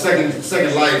a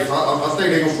second life. I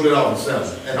think they're gonna pull it off in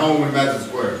 7 at home in Madison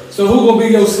Square. So who gonna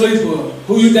be your sleeper?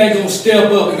 Who you think gonna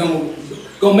step up and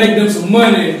gonna make them some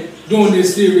money during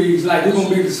this series? Like who gonna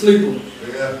be the sleeper?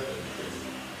 Yeah,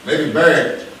 maybe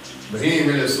Barrett, but he ain't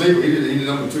really a sleeper. He's the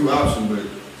number 2 option, but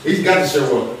he's got to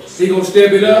show up. He gonna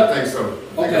step it up? I think so.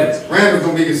 Okay. Randall's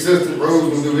gonna be consistent.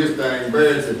 Rose gonna do his thing.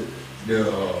 Barrett's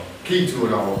the key to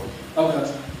it all.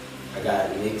 Okay. I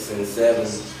got Knicks in 7,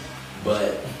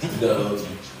 but the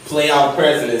playoff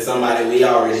president is somebody we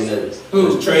already know.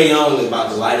 Who? Trae Young is about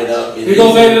to light it up. He gonna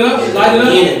light it up? Light it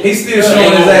up? He's still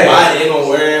showing his ass. They're gonna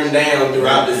wear him down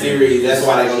throughout the series. That's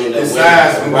why they're gonna end up His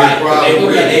size winning. gonna be a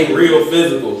problem. They real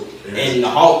physical, and the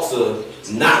Hawks are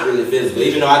not really physical.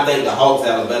 Even though I think the Hawks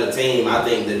have a better team, I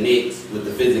think the Knicks with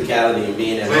the physicality and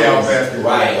being at Playoff home,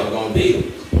 basketball. right, are gonna be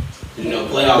them. You know,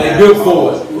 playoff. They built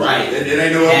for it. Right. It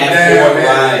ain't no up and Half down, court, man.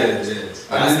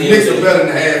 right. The Knicks are better than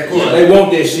the half court. They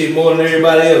want that shit more than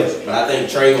everybody else. But I think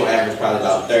Trae gonna average probably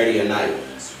about 30 a night.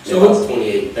 So About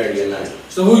 28, 30 a night.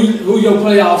 So who your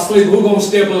playoff sleeper? Who gonna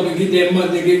step up and get that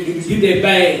money, get that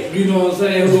bag? You know what I'm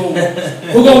saying?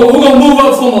 Who gonna move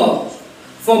up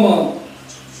from a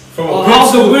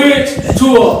off the bench to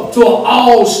an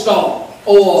all-star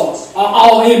or an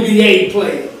all NBA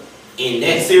player? In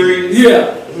that series,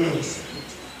 Yeah.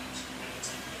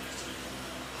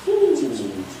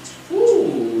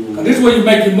 This is where you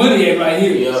make your money at right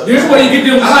here. Yeah. This is where you get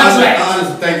them contracts. I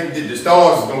honestly think that the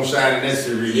stars is gonna shine in that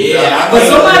series. Yeah, But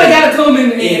somebody gotta come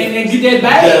in and get that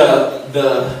bag.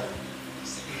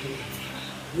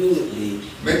 who would be?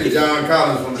 Maybe John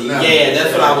Collins from the Nats. Yeah,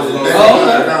 that's what I was gonna Maybe say.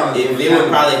 John Collins It from the would Nats.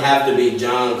 probably have to be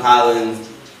John Collins.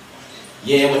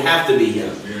 Yeah, it would have to be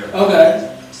him. Yeah.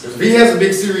 Okay. Because if he has a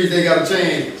big series, they got to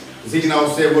change. Because he can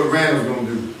offset what Randall's gonna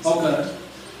do. Okay.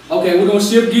 Okay, we're gonna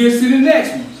shift gears to the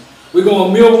next one. We're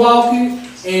going Milwaukee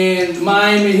and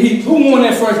Miami Heat. Who won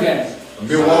that first game?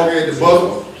 Milwaukee at the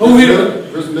buzzer. Who hit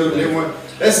him? Chris Middleton, they won.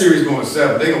 That series going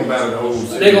 7. They gonna battle the whole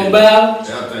series. They gonna battle?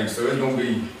 Yeah, I think so. It's gonna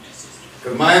be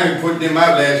because Miami put them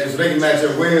out last year, so they can match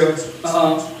up well.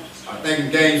 I think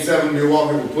in Game 7,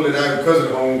 Milwaukee will pull it out because of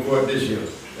the home court this year.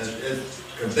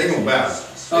 Because they gonna battle.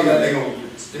 They gonna.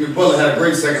 Jimmy Butler had a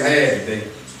great second half today.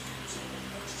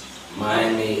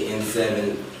 Miami in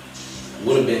 7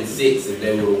 would have been 6 if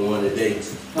they would have won today,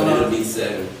 but it'll be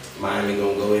 7. Miami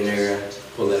gonna go in there and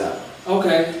pull it out.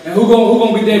 Okay, and who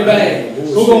gonna be that bag?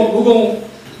 Who gonna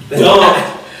Dunk.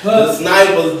 The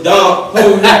snipers dunk.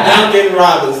 Duncan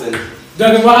Robinson.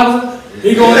 Duncan Robinson?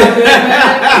 He gonna get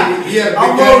that bag? He had a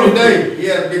big game today. He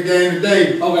had a big game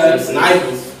today. Okay. The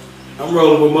snipers. I'm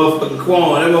rolling with motherfucking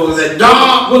Quan. That motherfucker said,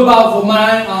 dog. What about for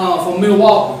mine? From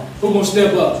Milwaukee? Who gonna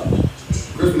step up?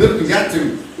 Chris Middleton got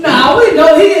to. Nah, we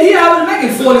know he already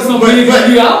making 40-something million a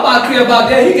year. I'm about to care about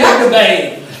that. He got the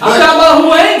bag. I'm talking about who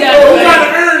ain't got the bag. Who got to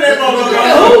earn that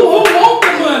motherfucker? Who want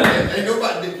the money? Ain't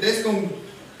nobody that's gonna.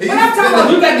 But I'm talking about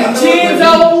you got the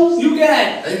Chenzo, you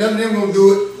got. Ain't none of them gonna do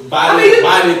it. Bobby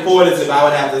Portis, if I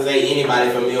would have to say anybody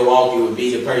from Milwaukee would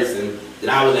be the person that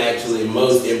I was actually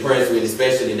most impressed with,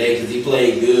 especially today, because he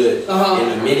played good in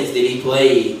the minutes that he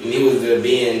played, and he was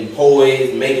being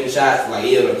poised, making shots. Like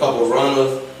he had a couple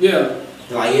runners. Yeah.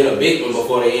 Like he hit a big one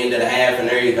before the end of the half and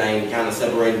everything, kind of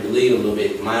separated the lead a little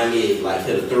bit. Miami like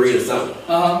hit a 3 or something,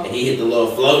 and he hit the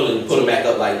little floater and put him back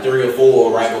up like 3 or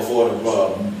 4 right before the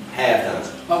halftime.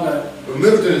 Okay. But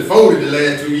Middleton has folded the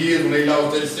last 2 years when they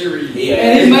lost that series. Yeah.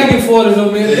 And he's making 40 of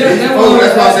them.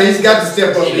 That's why I say he's got to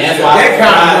step up. And that's why that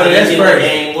kind of money, that's crazy.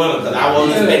 Game winner, because I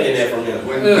wasn't expecting that from him.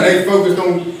 When they focused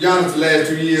on Giannis the last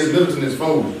 2 years, Middleton is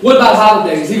folded. What about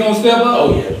Holiday? Is he gonna step up?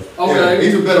 Oh yeah. Okay. Yeah,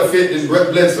 he's a better fit than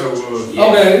Brett Bledsoe was. Yeah.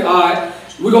 Okay, all right.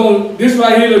 We're gonna this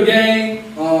right here the game.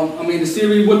 mean, the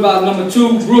series. What about number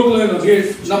 2 Brooklyn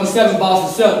against number 7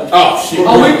 Boston Celtics? Oh shit.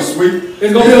 Sweep.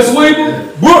 It's gonna be a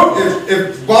sweeper.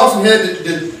 If Boston had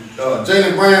the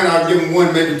Jaylen Brown, I'd give him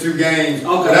 1, maybe 2 games.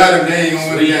 Okay. Without him, they ain't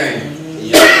gonna win a game.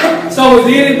 Yeah. So is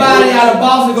anybody out of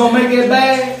Boston gonna make that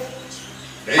bag?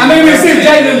 I mean, since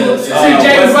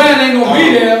Jaylen Brown ain't gonna be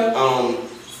there.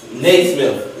 Nate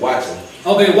Smith, watch him.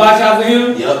 Okay, watch out for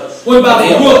him. Yep. What about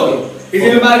for Brooklyn? Is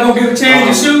anybody gonna get a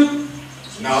chance to shoot?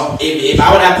 No. If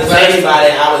I would have to say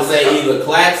anybody, I would say either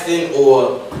Claxton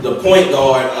or the point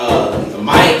guard,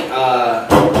 Mike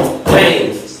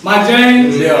James. Mike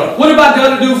James? Yeah. What about the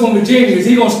other dude from Virginia? Is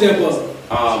he gonna step up?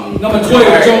 Number 12,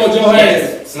 Joe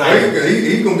Harris. Sniper.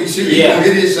 He's gonna be shooting. Yeah. He's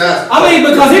gonna hit his shots. I mean,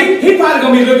 because he probably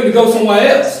gonna be looking to go somewhere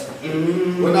else.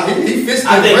 Well, no, he fits.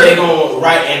 I think they're going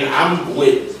and I'm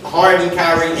with Harden,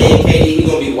 Kyrie, and KD. He's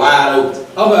gonna be wide open.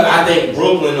 Okay. I think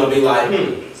Brooklyn will be like,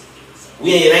 it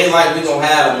ain't like we gonna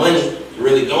have the money to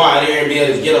really go out there and be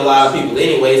able to get a lot of people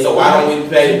anyway. So why don't we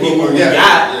pay the people we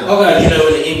got? Okay. You know,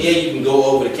 in the NBA you can go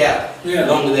over the cap as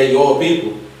long as they're your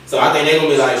people. So I think they're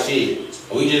gonna be like, shit,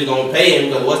 we just gonna pay him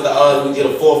because what's the odds we get a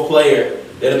 4th player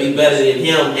that'll be better than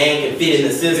him and can fit in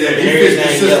the system and he fits the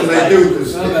everything system else. they do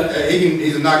because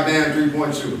he's a knockdown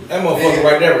 3-point shooter. That motherfucker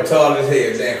right there retarded as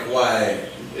hell, damn quiet.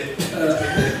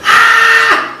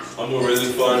 I'm a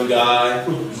really fun guy.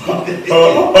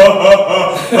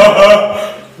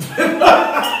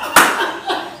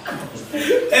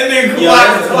 And then Yeah,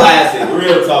 that's a classic,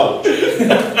 real talk.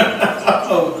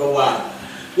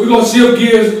 We're gonna shift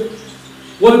gears.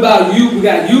 What about you? We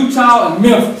got Utah and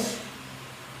Memphis.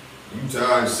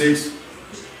 Utah in 6.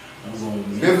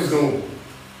 Memphis gonna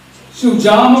Shoot,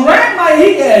 John Morant might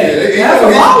that's a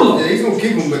problem. Yeah, he's gonna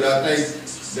keep him, but I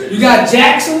think you got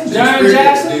Jackson, Jaron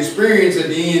Jackson. The experience at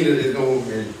the end is gonna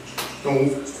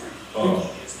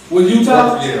with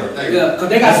Utah. Yeah, because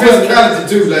they got physicality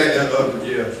too.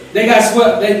 They got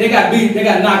swept. They got beat. They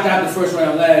got knocked out the first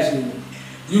round last year.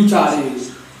 Utah did.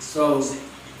 So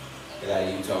They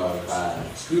got Utah at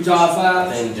 5. Utah at 5.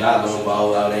 I think Ja gonna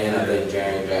ball out and I think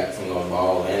Jaron Jackson gonna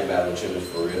ball and Valanciunas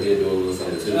for real. He'll do a little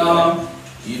something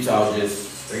too. Utah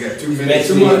just they got 2 minutes.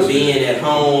 especially being at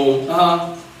home,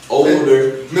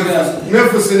 older.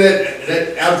 Memphis in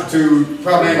that altitude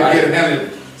probably ain't gonna get handled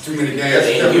too many games.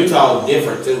 And Utah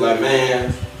different too, like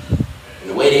man, and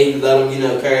the way they let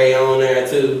them, carry on there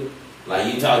too.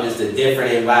 Like Utah just a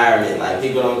different environment. Like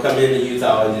people don't come into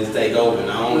Utah and just take over.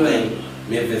 And I don't think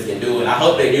Memphis can do it. I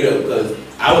hope they do that because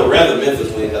I would rather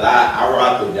Memphis win because I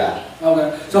rock with Ja.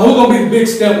 Okay. So who gonna be the big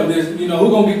step of this? Who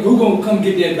gonna come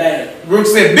get that bag? Brooke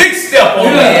said big step on the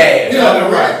ass. Yeah.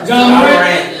 Right. John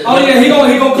Morant. Oh yeah, he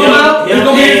gonna come out. He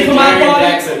gonna get come out party.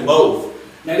 Jackson both.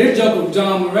 Now this joke with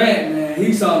John Morant, man,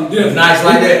 he's something different. Nice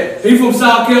like that. He from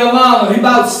South Carolina. He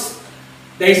about,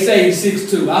 they say he's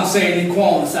 6'2". I'm saying he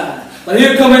Quan side. But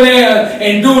he'll come in there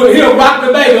and do it. He'll rock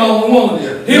the baby on one woman.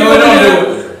 He'll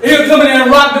come in there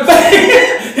and rock the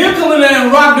baby. He'll come in there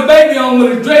and rock the baby on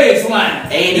with his dreads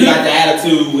flying. And he got the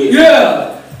attitude with.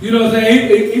 Yeah. You know what I'm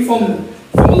saying? He from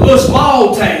a little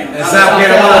small town. In South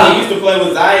Carolina. He used to play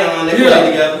with Zion. They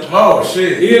played together. Oh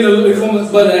shit. He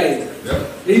but hey,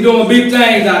 he's doing big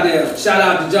things out there. Shout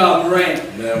out to John Morant.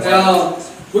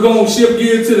 We're gonna shift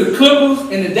gears to the Clippers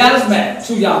and the Dallas Mavericks.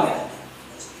 Who y'all got?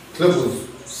 Clippers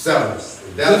 7.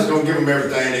 Dallas gonna give them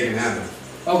everything they can handle.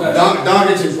 Okay.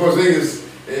 Doncic and Porzingis.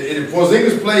 And if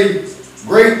Porzingis play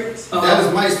great,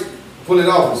 Dallas might pull it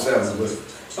off in 7. But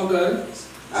okay.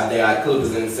 I think our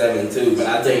Clippers in 7 too, but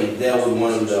I think that was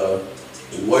one of the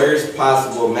worst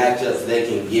possible matchups they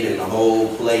can get in the whole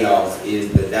playoffs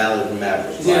is the Dallas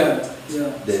Mavericks.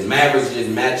 The Mavericks just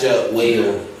match up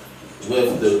well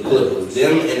with the Clippers.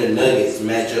 Them and the Nuggets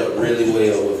match up really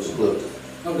well with the Clippers.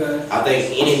 Okay. I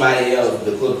think anybody else,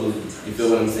 the Clippers, you feel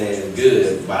what I'm saying, is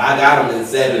good. But I got them in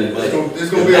 7, but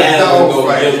it's gonna be a dog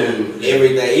fight. Give them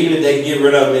everything. Even if they get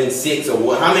rid of them in 6 or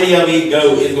what, how many of them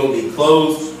go, it's gonna be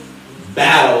close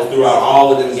battles throughout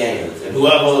all of them games. And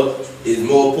whoever is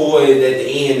more poised at the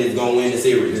end is gonna win the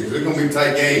series. It's gonna be a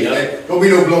tight game. Yep. Gonna be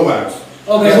no blowouts.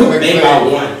 Okay. Maybe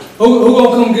about 1. Who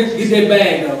gonna come get that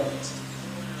bag though?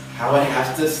 I would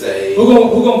have to say. Who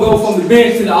gonna go from the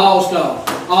bench to the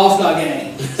All-Star game?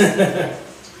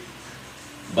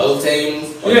 Both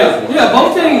teams? Yeah,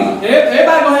 both teams.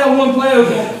 Everybody gonna have one player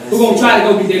who gonna try to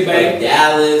go get that bag.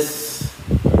 Dallas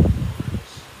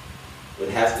would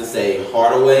have to say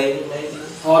Hardaway, maybe.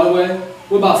 Hardaway?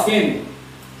 What about Finney?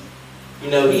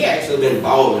 He actually been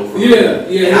balling for Yeah.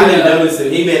 And I've been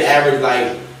noticing he been average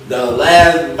like the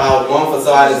last about month or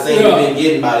so, I've seen you've been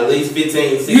getting about at least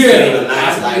 15, 16 a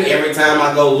night. Like every time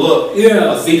I go look,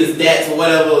 or see the stats or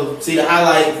whatever, see the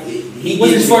highlights.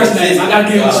 What's his first name? I gotta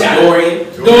give him a shout.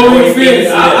 Dorian Fitz.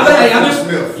 Dorian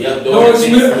Smith. Yep, Dorian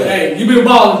Smith. Hey, you been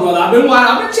balling, brother. I've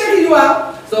been checking you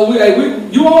out. So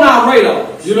you on our radar.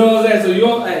 You know what I'm saying? So you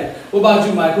on. Hey, what about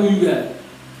you, Mike? Who you got?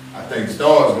 I think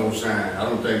Stars gonna shine. I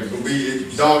don't think it's gonna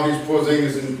be Doggies,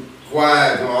 Porzingis, and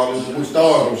Quan and all those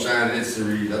Stars gonna shine in that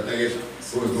series. I think it's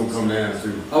what it's gonna come down to.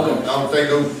 Okay. I don't think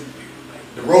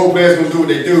the role players gonna do what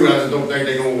they do. I just don't think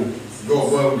they're gonna go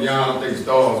above and beyond. I don't think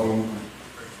Stars gonna.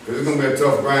 Cause it's gonna be a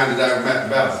tough grind to that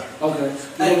battle. Okay.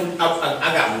 Hey, I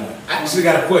got one. I actually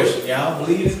got a question. Y'all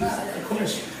believe it? I got a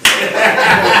question.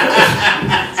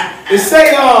 It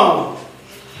say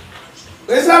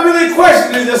it's not really a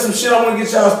question. It's just some shit I want to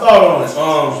get y'all's thought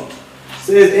on it.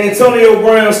 Says Antonio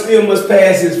Brown still must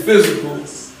pass his physical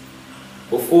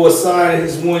before signing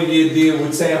his 1-year deal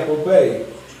with Tampa Bay.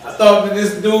 I thought that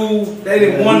this dude they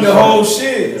didn't won the whole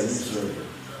shit.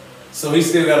 So he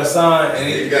still got to sign, and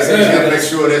You gotta make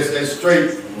sure that's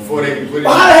straight before they can put it.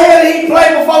 Well, how the hell did he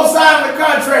play before signing the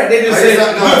contract? They just said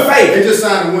good faith. They just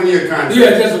signed a 1-year contract.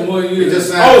 Yeah, just a 1 year. They just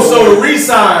signed So to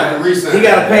re-sign, he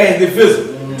got to pass the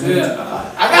physical. Yeah.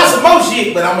 I got some more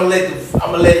shit, but I'm gonna let it.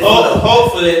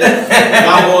 Hopefully,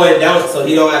 my boy don't, so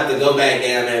he don't have to go back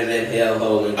down there to that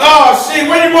hellhole. Oh shit,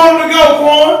 where you want him to go,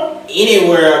 Quan?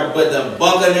 Anywhere but the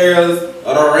Buccaneers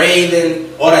or the Ravens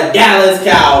or the Dallas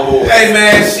Cowboys. Hey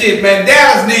man, shit, man,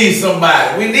 Dallas needs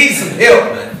somebody. We need some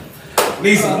help, man.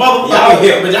 Need some motherfucking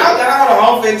help. But y'all got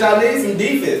all the offense, y'all need some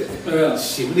defense. Yeah.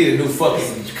 Shit, we need a new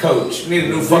fucking coach. We need a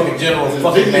new fucking general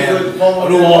fucking man. A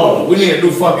new owner. We need a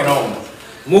new fucking owner.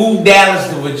 Move Dallas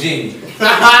to Virginia.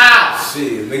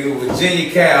 Shit, nigga,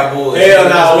 Virginia Cowboys. Hell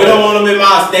no, we don't want them in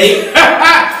my state.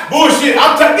 Bullshit.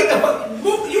 I'm trying to get the fuck.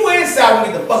 You ain't South.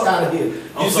 Get the fuck out of here.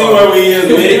 You see where we is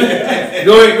with it.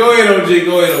 Go ahead, OG.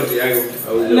 Go ahead, OG.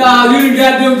 Nah, you done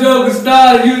got them jokers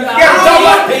started. I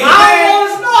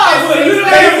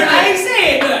ain't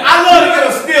saying that. I love to get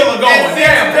a stealer going.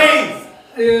 Damn, peace.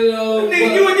 You know, Nigga,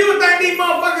 you would think these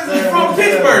motherfuckers is from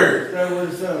Pittsburgh.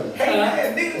 Hey,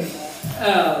 man, nigga.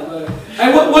 Hey,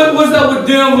 what's up with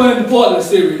Denver and the Portland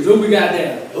series? Who we got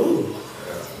there? Ooh.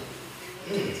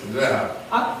 Yeah.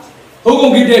 Who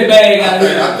gonna get that bag out of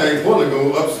here? I think Portland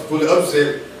gonna pull the upset.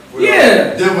 With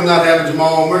Denver not having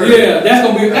Jamal Murray. Yeah, that's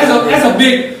a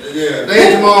big. Yeah, they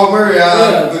had Jamal Murray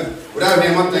out, but without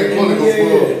him, I think Portland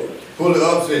gonna pull the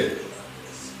upset.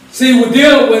 See, with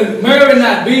Murray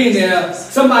not being there,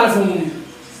 somebody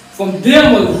from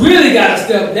Denver really got to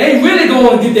step. They really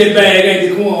going to get that bag, ain't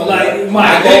they, Quan? Like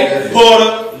Mike.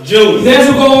 Porter Jr. That's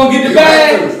who going to get the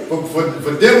bag.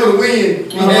 For Denver to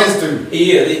win, he has to.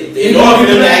 In order for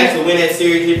them to actually win that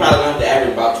series, he probably going to have to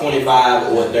average about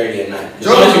 25 or 30 a night.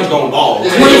 Joker's going to ball.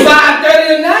 25,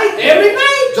 30 a night? Every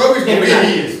night? Joker's going to be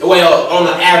his. Well, on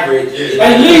the average, he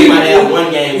might have one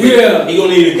game. Yeah. He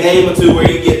going to need a game or two where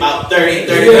you get about 30,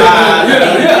 35. I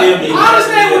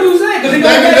understand what you're saying. Because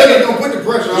they're going to put the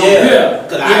pressure on. Yeah.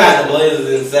 Because I got the Blazers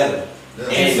in 7.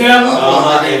 In 7?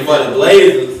 And for the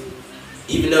Blazers,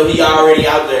 even though he already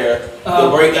out there, the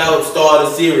breakout star of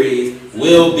the series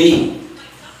will be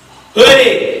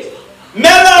Hoodie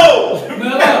Melo.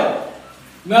 Okay.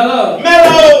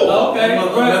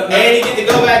 And he get to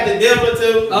go back to Denver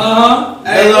too.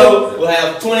 Melo will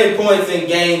have 20 points in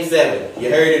Game 7. You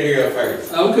heard it here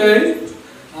first. Okay.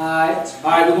 All right,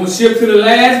 we're going to shift to the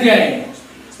last game.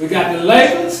 We got the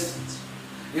Lakers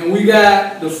and we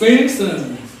got the Phoenix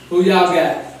Suns. Who y'all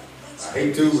got? I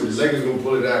hate to, but the Lakers gonna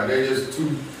pull it out. They're just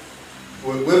too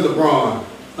with LeBron.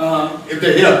 If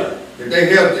they're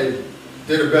healthy,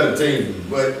 they're the better team.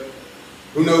 But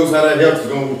who knows how that health is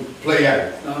gonna play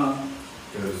out?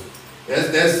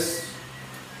 Because that's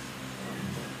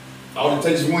all it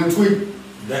takes is one tweet.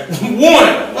 One.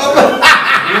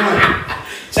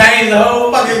 Change the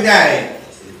whole fucking game.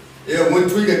 Yeah, one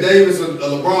tweet of Davis or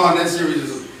LeBron, that series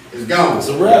is gone. It's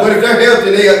a wrap. But if they're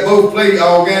healthy, they both play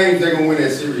all games, they're gonna win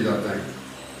that series, I think.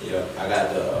 Yeah, I got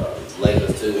the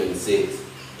Lakers 2 and 6.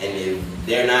 And if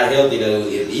they're not healthy though,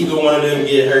 if either one of them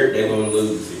get hurt, they're gonna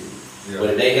lose the series. Yeah. But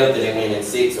if they're healthy, they win in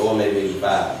 6 or maybe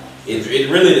 5. It's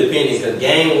really depending because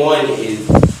Game 1 is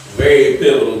very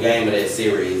pivotal game of that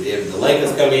series. If the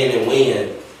Lakers come in and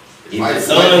win, if the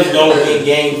Suns don't win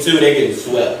Game 2, they get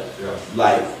swept. Yeah.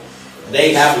 Like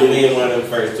they have to win one of them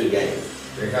first 2 games.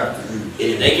 They have to. And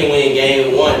if they can win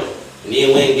Game 1 and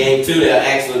then win Game 2, they'll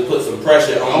actually put some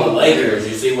pressure on the Lakers.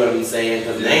 You see what I'm saying?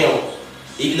 Because now,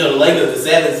 even though the Lakers the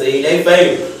 7th seed, they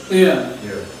favor. Yeah.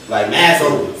 Like massive.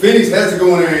 So Phoenix has to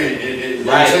go in there and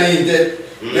change that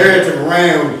narrative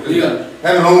around. Yeah.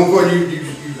 having home court,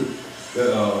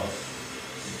 the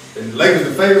Lakers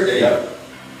the favorite. Yep.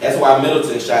 That's why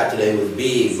Middleton shot today was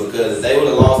big, because if they would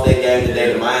have lost that game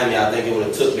today to Miami, I think it would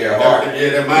have took their heart. Yeah,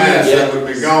 that mindset would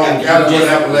have been gone. After what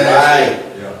happened last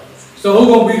year. Yeah. So who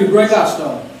gonna be the breakout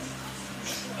star?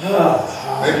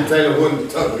 Maybe Taylor wouldn't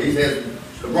Tucker.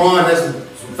 LeBron has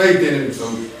some faith in him, so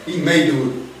he may do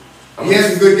it. He had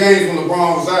some good games when LeBron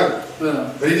was out,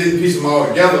 but he didn't piece them all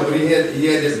together. But he had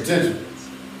that potential.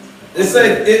 It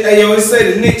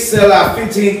say the Knicks sell out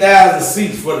 15,000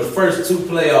 seats for the first 2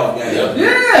 playoff games.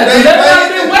 Yeah, they've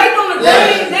been waiting on the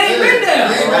game. They ain't been there.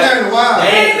 They ain't been there in a while.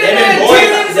 They've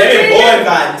been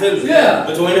boycotting too. Yeah.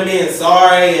 Between them being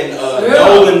sorry and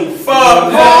Nolan. Fuck.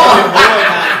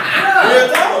 Real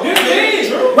talk.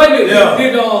 Wait a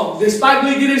minute, did Spike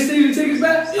Lee get his season tickets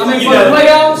back? I mean, for the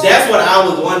playoffs? That's what I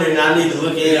was wondering. I need to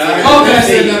look into. I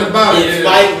said nothing about it.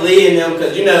 Spike Lee and them,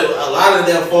 because you know a lot of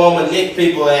them former Knicks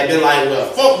people have been like, well,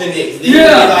 fuck the Knicks. They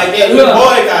like that. We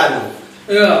boycotting them.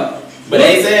 Yeah. But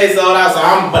they said it sold out, so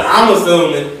I'm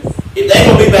assuming if they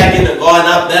gonna be back in the Garden,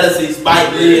 I better see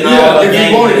Spike Lee and all the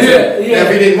games.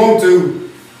 If he didn't want to,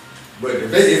 but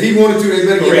if he wanted to, they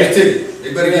better give him his ticket. They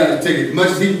better give him his ticket.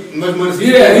 Much money as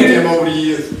he paid him over the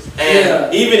years.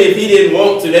 And even if he didn't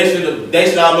want to, they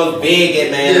should almost beg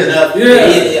that man enough.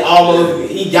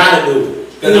 He gotta do it.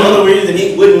 Because the only reason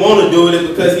he wouldn't want to do it is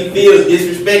because he feels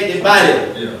disrespected by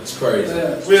them. Yeah, it's crazy.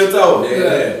 Real talk.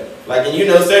 Like, and you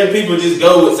know, certain people just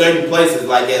go with certain places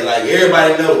like that. Like,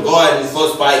 everybody know Garden for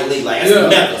Spike Lee. Like, that's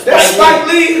Memphis. That's Spike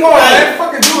Lee. Come on, man.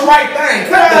 Fucking do the right thing.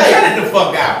 Cut it the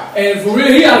fuck out. And for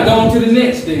real, he gotta go on to the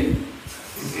next thing.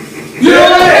 You know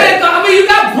what I'm saying? I mean, you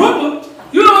got Brooklyn.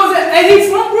 You know what I'm saying? And he's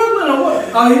from Brooklyn or what?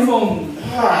 Oh, he from...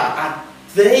 I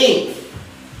think.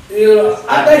 Yeah, I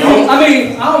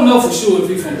don't know for sure if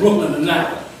he's from Brooklyn or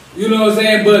not. You know what I'm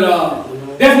saying? But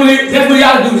that's what he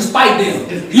ought to do to spite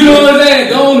them. You know what I'm saying?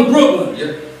 Go on to Brooklyn.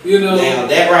 You know. Now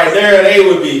that right there, they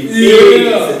would be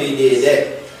furious if he did that.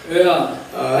 Yeah.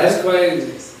 That's crazy.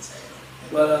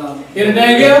 But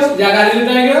anything else? Y'all got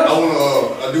anything else?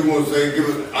 I do want to say,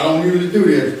 I don't usually do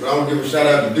this, but I want to give a shout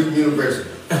out to Duke University.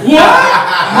 What?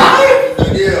 Mike?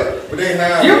 Yeah, but they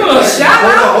hired. Give him a shout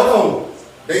out? Hold on.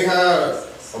 They hired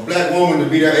a black woman to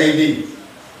be their AD.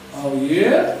 Oh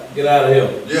yeah? Get out of here.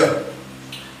 Yeah.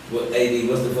 What AD?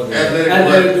 What's the fucking Athletic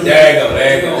name? director.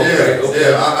 There you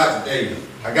go.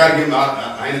 I gotta give him.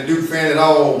 I ain't a Duke fan at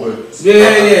all, but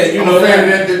yeah. You know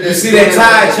that. You see that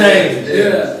tide change.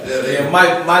 Yeah.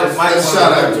 Mike.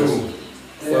 Shout out to him.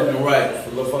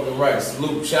 Fucking right.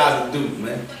 Salute. Shout out to Duke,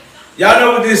 man. Y'all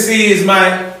know what this is,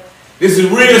 man. This is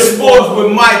Real Sports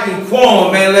with Mike and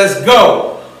Quan, man. Let's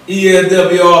go.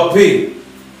 ELWRP.